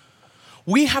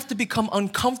 We have to become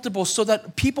uncomfortable so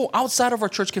that people outside of our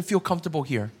church can feel comfortable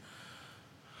here.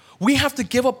 We have to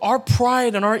give up our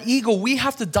pride and our ego. We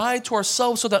have to die to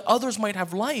ourselves so that others might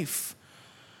have life.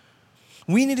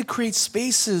 We need to create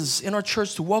spaces in our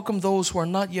church to welcome those who are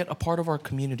not yet a part of our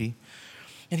community.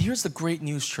 And here's the great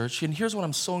news, church, and here's what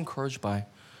I'm so encouraged by.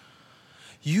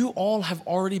 You all have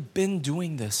already been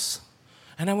doing this.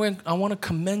 And I want to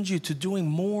commend you to doing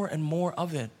more and more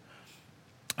of it.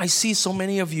 I see so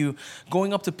many of you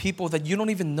going up to people that you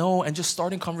don't even know and just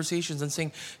starting conversations and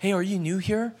saying, hey, are you new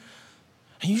here?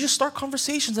 And you just start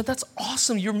conversations, and that's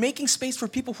awesome. You're making space for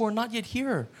people who are not yet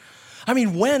here. I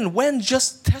mean, Wen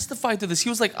just testified to this. He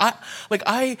was like,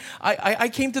 I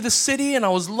came to this city and I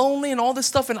was lonely and all this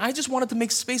stuff, and I just wanted to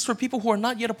make space for people who are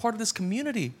not yet a part of this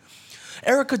community.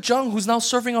 Erica Jung, who's now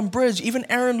serving on Bridge. Even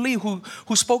Aaron Lee, who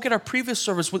spoke at our previous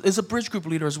service, is a Bridge group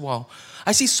leader as well.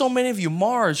 I see so many of you.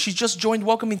 Mars, she just joined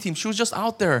welcoming team. She was just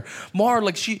out there. Mar,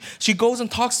 she goes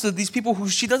and talks to these people who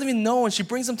she doesn't even know, and she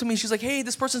brings them to me. She's like, hey,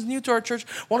 this person's new to our church.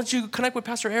 Why don't you connect with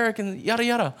Pastor Eric and yada,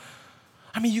 yada.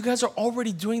 I mean, you guys are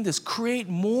already doing this. Create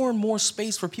more and more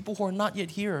space for people who are not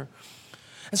yet here.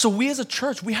 And so we as a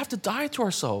church, we have to die to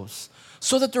ourselves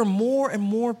so that there are more and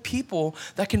more people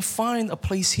that can find a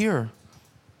place here.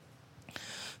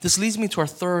 This leads me to our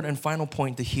third and final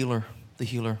point, the healer. The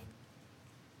healer.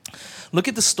 Look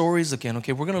at the stories again,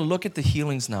 okay? We're going to look at the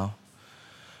healings now.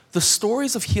 The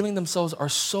stories of healing themselves are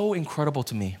so incredible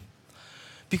to me.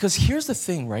 Because here's the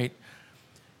thing, right?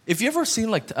 If you ever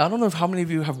seen, I don't know how many of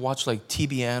you have watched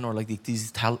TBN or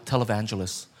these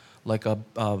televangelists,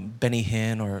 Benny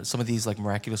Hinn or some of these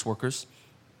miraculous workers.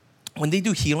 When they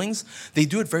do healings, they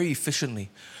do it very efficiently.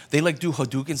 They do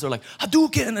Hadoukens. They're like,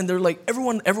 Hadouken! And they're like,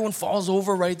 everyone falls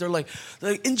over, right? They're like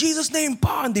in Jesus' name,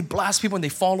 bah! And they blast people and they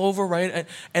fall over, right?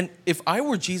 And if I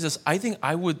were Jesus, I think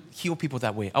I would heal people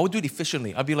that way. I would do it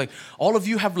efficiently. I'd be like, all of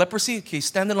you have leprosy? Okay,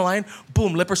 stand in a line.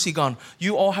 Boom, leprosy gone.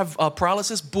 You all have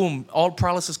paralysis? Boom, all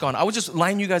paralysis gone. I would just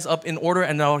line you guys up in order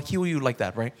and I'll heal you like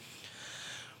that, right?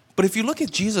 But if you look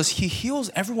at Jesus, he heals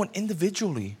everyone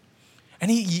individually. And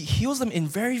he heals them in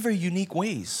very, very unique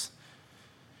ways.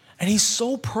 And he's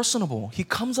so personable. He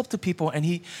comes up to people and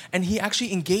he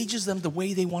actually engages them the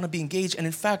way they want to be engaged. And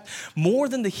in fact, more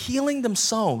than the healing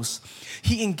themselves,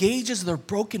 he engages their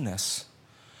brokenness.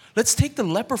 Let's take the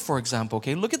leper, for example,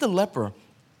 okay? Look at the leper.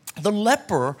 The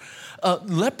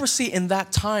leprosy in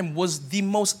that time was the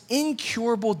most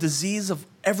incurable disease of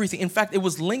everything. In fact, it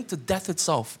was linked to death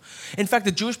itself. In fact,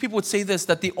 the Jewish people would say this,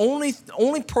 that the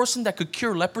only person that could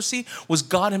cure leprosy was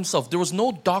God himself. There was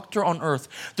no doctor on earth.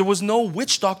 There was no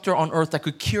witch doctor on earth that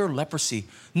could cure leprosy.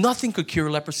 Nothing could cure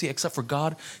leprosy except for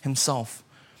God himself.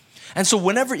 And so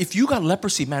if you got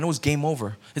leprosy, man, it was game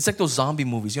over. It's like those zombie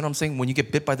movies. You know what I'm saying? When you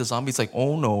get bit by the zombie, it's like,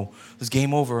 oh no, it's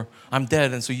game over. I'm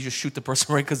dead. And so you just shoot the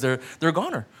person, right? Because they're a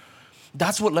goner.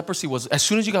 That's what leprosy was. As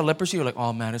soon as you got leprosy, you're like,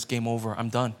 oh man, it's game over. I'm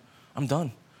done.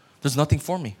 There's nothing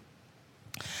for me.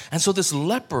 And so this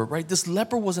leper, right? This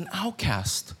leper was an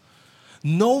outcast.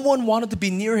 No one wanted to be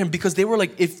near him because they were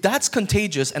like, if that's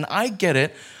contagious and I get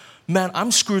it, man,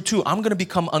 I'm screwed too. I'm going to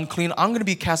become unclean. I'm going to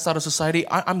be cast out of society.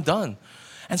 I'm done.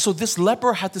 And so this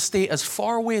leper had to stay as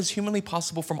far away as humanly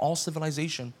possible from all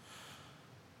civilization.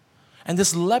 And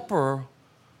this leper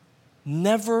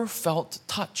never felt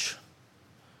touch.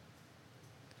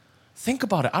 Think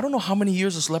about it. I don't know how many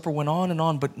years this leper went on and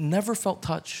on, but never felt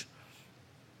touch.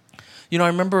 You know, I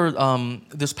remember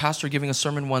this pastor giving a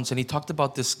sermon once, and he talked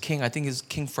about this king. I think it's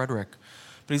King Frederick.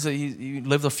 But he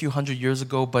lived a few hundred years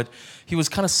ago, but he was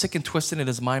kind of sick and twisted in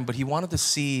his mind, but he wanted to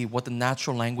see what the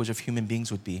natural language of human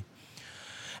beings would be.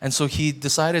 And so he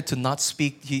decided to not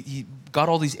speak. He got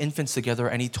all these infants together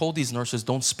and he told these nurses,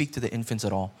 don't speak to the infants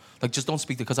at all. Just don't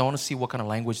speak to them because I want to see what kind of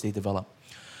language they develop.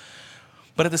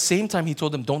 But at the same time, he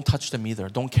told them, don't touch them either.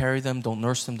 Don't carry them, don't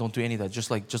nurse them, don't do any of that. Just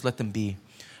let them be.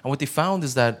 And what they found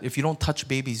is that if you don't touch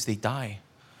babies, they die.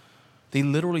 They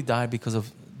literally die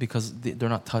because they're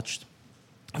not touched.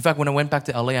 In fact, when I went back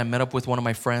to LA, I met up with one of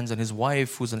my friends and his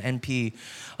wife, who's an NP,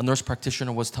 a nurse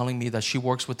practitioner, was telling me that she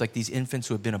works with these infants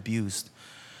who have been abused.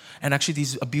 And actually,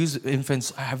 these abused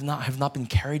infants have not been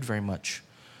carried very much.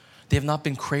 They have not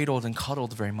been cradled and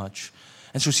cuddled very much.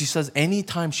 And so she says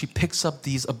anytime she picks up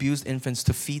these abused infants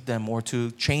to feed them or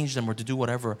to change them or to do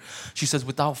whatever, she says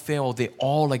without fail, they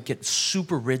all get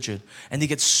super rigid and they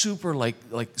get super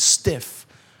stiff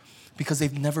because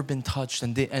they've never been touched,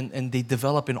 and they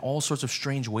develop in all sorts of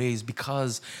strange ways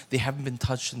because they haven't been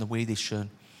touched in the way they should.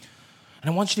 And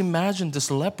I want you to imagine this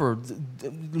leper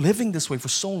living this way for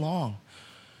so long.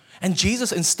 And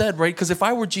Jesus instead, right? Because if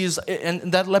I were Jesus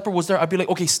and that leper was there, I'd be like,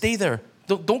 okay, stay there.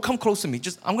 Don't come close to me.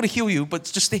 I'm going to heal you, but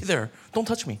just stay there. Don't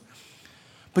touch me.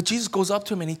 But Jesus goes up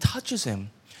to him and he touches him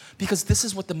because this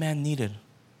is what the man needed.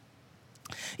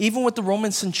 Even with the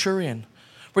Roman centurion,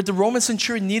 where the Roman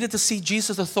centurion needed to see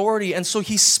Jesus' authority, and so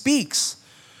he speaks.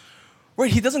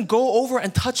 Right? He doesn't go over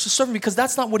and touch the servant because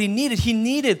that's not what he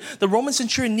needed. The Roman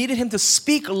centurion needed him to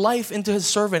speak life into his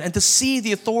servant and to see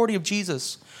the authority of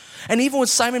Jesus. And even with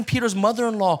Simon Peter's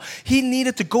mother-in-law, he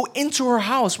needed to go into her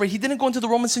house, right? He didn't go into the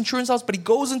Roman centurion's house, but he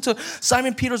goes into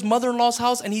Simon Peter's mother-in-law's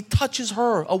house and he touches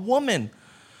her, a woman.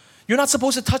 You're not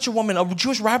supposed to touch a woman. A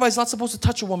Jewish rabbi is not supposed to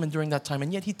touch a woman during that time,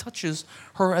 and yet he touches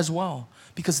her as well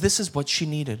because this is what she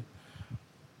needed.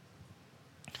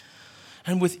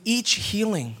 And with each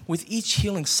healing,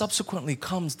 subsequently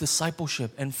comes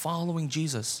discipleship and following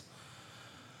Jesus.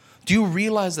 Do you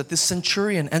realize that this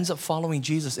centurion ends up following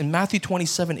Jesus? In Matthew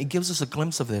 27, it gives us a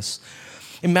glimpse of this.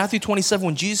 In Matthew 27,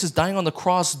 when Jesus is dying on the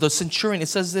cross, the centurion, it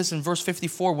says this in verse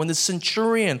 54, when the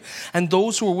centurion and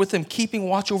those who were with him keeping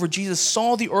watch over Jesus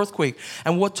saw the earthquake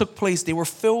and what took place, they were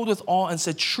filled with awe and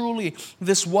said, truly,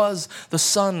 this was the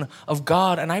Son of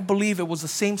God. And I believe it was the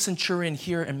same centurion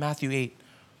here in Matthew 8.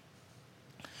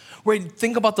 Right,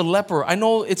 think about the leper. I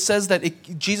know it says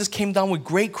that Jesus came down with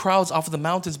great crowds off of the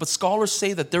mountains, but scholars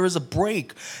say that there is a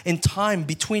break in time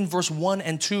between verse 1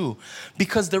 and 2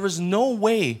 because there is no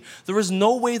way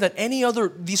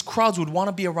that these crowds would want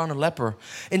to be around a leper.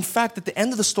 In fact, at the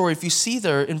end of the story, if you see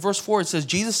there in verse 4, it says,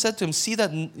 Jesus said to him, see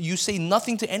that you say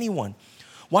nothing to anyone.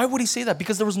 Why would he say that?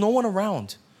 Because there was no one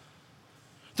around.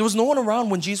 There was no one around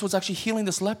when Jesus was actually healing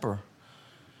this leper.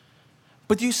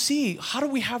 But you see, how do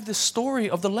we have this story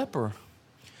of the leper?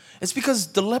 It's because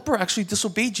the leper actually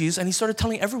disobeyed Jesus and he started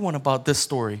telling everyone about this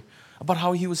story, about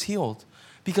how he was healed,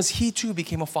 because he too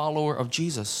became a follower of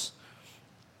Jesus.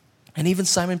 And even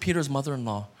Simon Peter's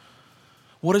mother-in-law,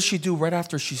 what does she do right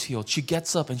after she's healed? She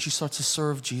gets up and she starts to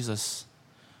serve Jesus.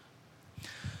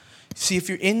 See, if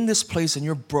you're in this place and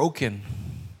you're broken,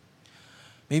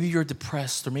 maybe you're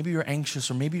depressed, or maybe you're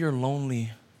anxious, or maybe you're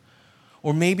lonely,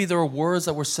 or maybe there are words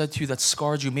that were said to you that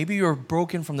scarred you. Maybe you're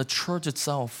broken from the church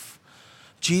itself.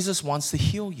 Jesus wants to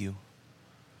heal you.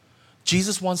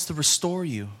 Jesus wants to restore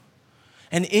you.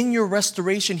 And in your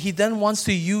restoration, he then wants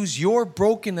to use your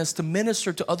brokenness to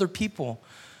minister to other people.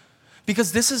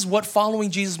 Because this is what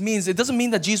following Jesus means. It doesn't mean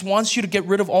that Jesus wants you to get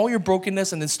rid of all your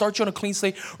brokenness and then start you on a clean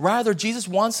slate. Rather, Jesus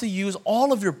wants to use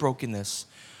all of your brokenness.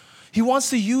 He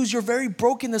wants to use your very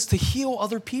brokenness to heal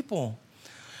other people.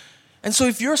 And so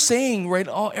if you're saying, right,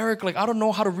 oh, Eric, I don't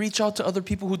know how to reach out to other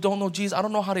people who don't know Jesus. I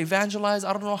don't know how to evangelize.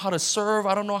 I don't know how to serve.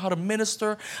 I don't know how to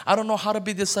minister. I don't know how to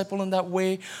be a disciple in that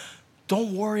way.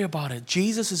 Don't worry about it.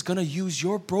 Jesus is going to use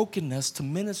your brokenness to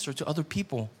minister to other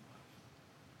people.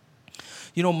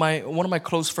 You know, one of my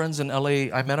close friends in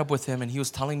LA, I met up with him and he was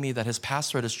telling me that his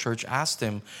pastor at his church asked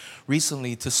him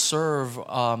recently to serve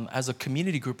as a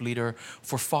community group leader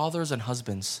for fathers and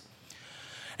husbands.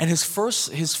 And his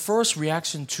first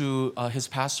reaction to his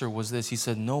pastor was this. He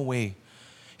said, no way.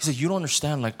 He said, you don't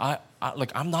understand.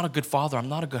 I'm not a good father. I'm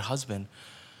not a good husband.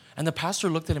 And the pastor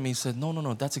looked at him and he said,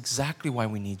 no. That's exactly why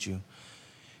we need you.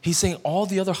 He's saying all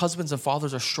the other husbands and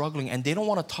fathers are struggling and they don't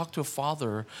want to talk to a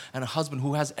father and a husband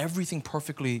who has everything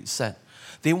perfectly set.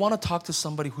 They want to talk to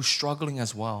somebody who's struggling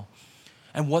as well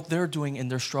and what they're doing in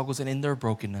their struggles and in their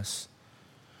brokenness.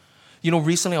 You know,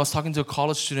 recently I was talking to a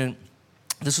college student.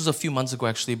 This was a few months ago,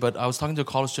 actually, but I was talking to a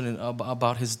college student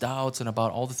about his doubts and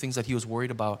about all the things that he was worried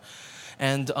about.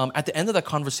 And at the end of that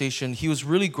conversation, he was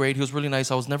really great. He was really nice.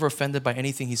 I was never offended by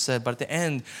anything he said. But at the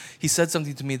end, he said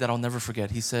something to me that I'll never forget.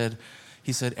 He said,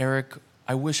 Eric,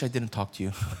 I wish I didn't talk to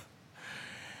you.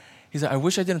 He said, I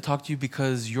wish I didn't talk to you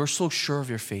because you're so sure of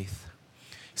your faith.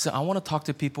 He said, I want to talk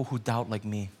to people who doubt like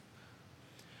me.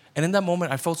 And in that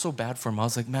moment, I felt so bad for him. I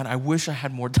was like, man, I wish I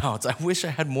had more doubts. I wish I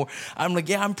had more. I'm like,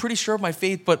 yeah, I'm pretty sure of my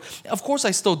faith, but of course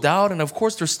I still doubt, and of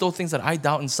course there's still things that I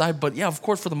doubt inside. But yeah, of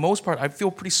course, for the most part, I feel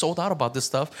pretty sold out about this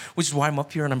stuff, which is why I'm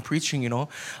up here and I'm preaching, you know.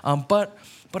 But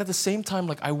at the same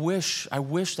time, I wish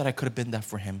that I could have been that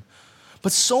for him.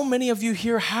 But so many of you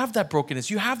here have that brokenness.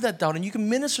 You have that doubt, and you can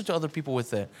minister to other people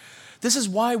with it. This is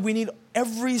why we need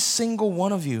every single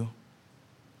one of you.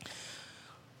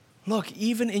 Look,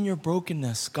 even in your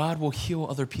brokenness, God will heal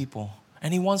other people.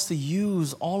 And he wants to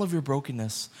use all of your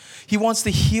brokenness. He wants to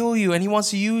heal you and he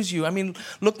wants to use you. I mean,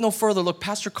 look no further. Look,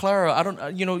 Pastor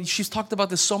Clara, she's talked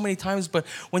about this so many times, but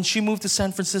when she moved to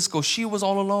San Francisco, she was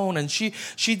all alone and she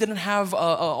didn't have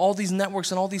all these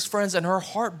networks and all these friends, and her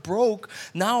heart broke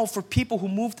now for people who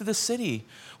moved to the city,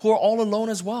 who are all alone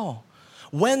as well.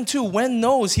 Wen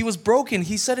knows he was broken.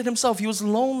 He said it himself. He was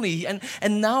lonely.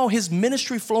 And now his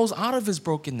ministry flows out of his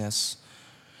brokenness.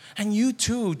 And you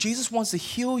too, Jesus wants to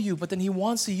heal you, but then he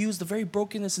wants to use the very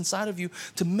brokenness inside of you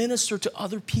to minister to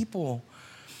other people.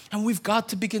 And we've got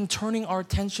to begin turning our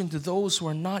attention to those who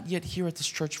are not yet here at this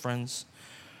church, friends.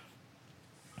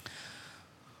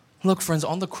 Look, friends,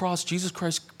 on the cross, Jesus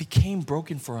Christ became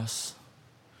broken for us.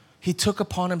 He took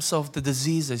upon himself the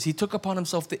diseases. He took upon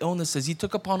himself the illnesses. He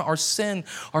took upon our sin,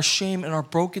 our shame, and our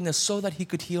brokenness so that he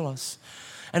could heal us.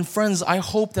 And friends, I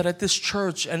hope that at this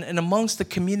church and amongst the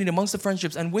community, amongst the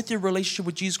friendships, and with your relationship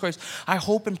with Jesus Christ, I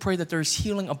hope and pray that there is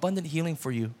healing, abundant healing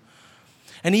for you.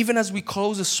 And even as we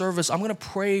close the service, I'm going to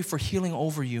pray for healing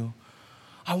over you.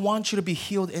 I want you to be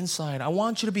healed inside. I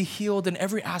want you to be healed in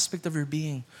every aspect of your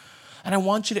being. And I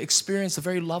want you to experience the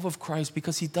very love of Christ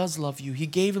because he does love you. He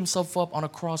gave himself up on a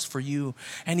cross for you,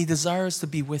 and he desires to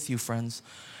be with you, friends.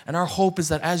 And our hope is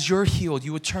that as you're healed,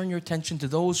 you would turn your attention to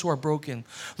those who are broken,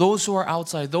 those who are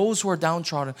outside, those who are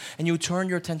downtrodden, and you would turn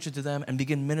your attention to them and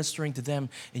begin ministering to them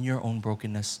in your own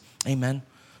brokenness. Amen.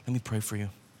 Let me pray for you.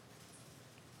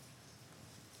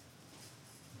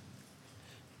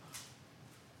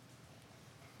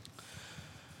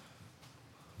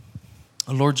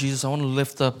 Lord Jesus, I want to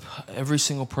lift up every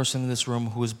single person in this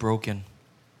room who is broken.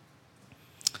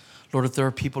 Lord, if there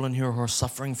are people in here who are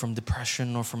suffering from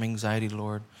depression or from anxiety,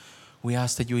 Lord, we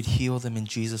ask that you would heal them in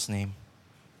Jesus' name.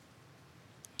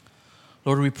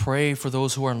 Lord, we pray for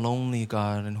those who are lonely,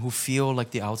 God, and who feel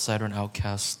like the outsider and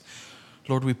outcast.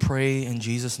 Lord, we pray in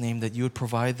Jesus' name that you would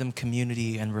provide them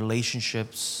community and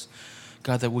relationships,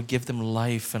 God, that would give them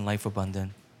life and life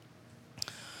abundant.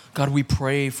 God, we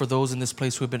pray for those in this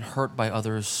place who have been hurt by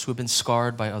others, who have been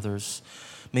scarred by others,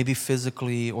 maybe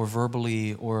physically or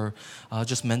verbally or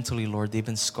just mentally, Lord, they've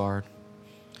been scarred.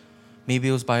 Maybe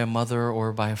it was by a mother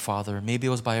or by a father. Maybe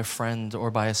it was by a friend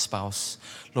or by a spouse.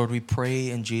 Lord, we pray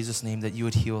in Jesus' name that you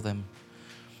would heal them.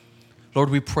 Lord,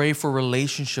 we pray for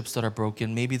relationships that are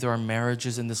broken. Maybe there are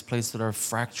marriages in this place that are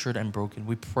fractured and broken.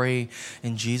 We pray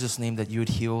in Jesus' name that you would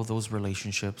heal those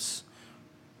relationships.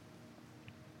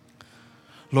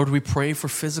 Lord, we pray for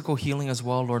physical healing as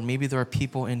well, Lord. Maybe there are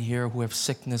people in here who have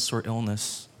sickness or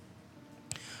illness.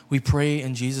 We pray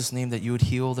in Jesus' name that you would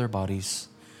heal their bodies.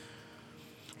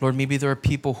 Lord, maybe there are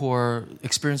people who are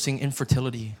experiencing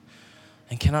infertility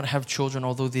and cannot have children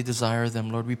although they desire them.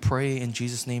 Lord, we pray in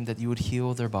Jesus' name that you would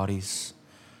heal their bodies.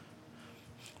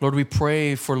 Lord, we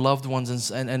pray for loved ones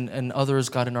and others,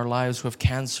 God, in our lives who have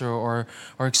cancer or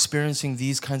are experiencing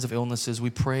these kinds of illnesses. We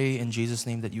pray in Jesus'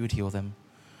 name that you would heal them.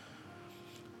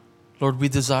 Lord, we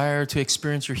desire to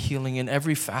experience your healing in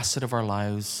every facet of our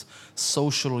lives,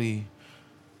 socially,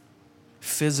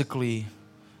 physically,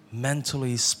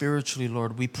 mentally, spiritually,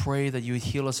 Lord. We pray that you would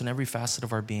heal us in every facet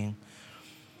of our being.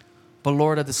 But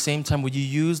Lord, at the same time, would you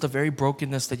use the very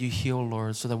brokenness that you heal,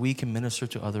 Lord, so that we can minister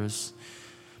to others?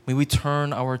 May we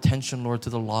turn our attention, Lord,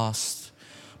 to the lost.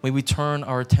 May we turn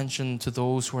our attention to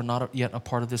those who are not yet a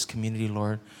part of this community,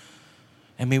 Lord.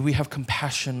 And may we have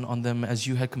compassion on them as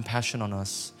you had compassion on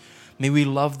us. May we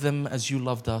love them as you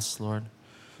loved us, Lord.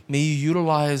 May you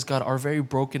utilize, God, our very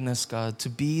brokenness, God, to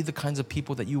be the kinds of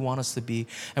people that you want us to be.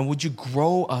 And would you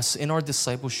grow us in our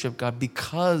discipleship, God,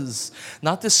 because,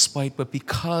 not despite, but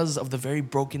because of the very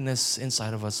brokenness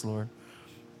inside of us, Lord.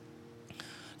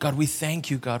 God, we thank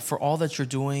you, God, for all that you're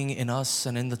doing in us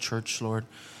and in the church, Lord.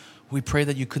 We pray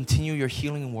that you continue your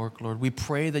healing work, Lord. We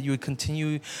pray that you would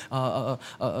continue,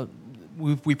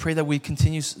 we pray that we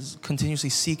continuously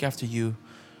seek after you,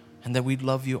 and that we'd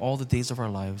love you all the days of our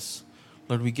lives.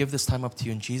 Lord, we give this time up to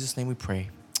you. In Jesus' name we pray.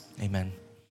 Amen.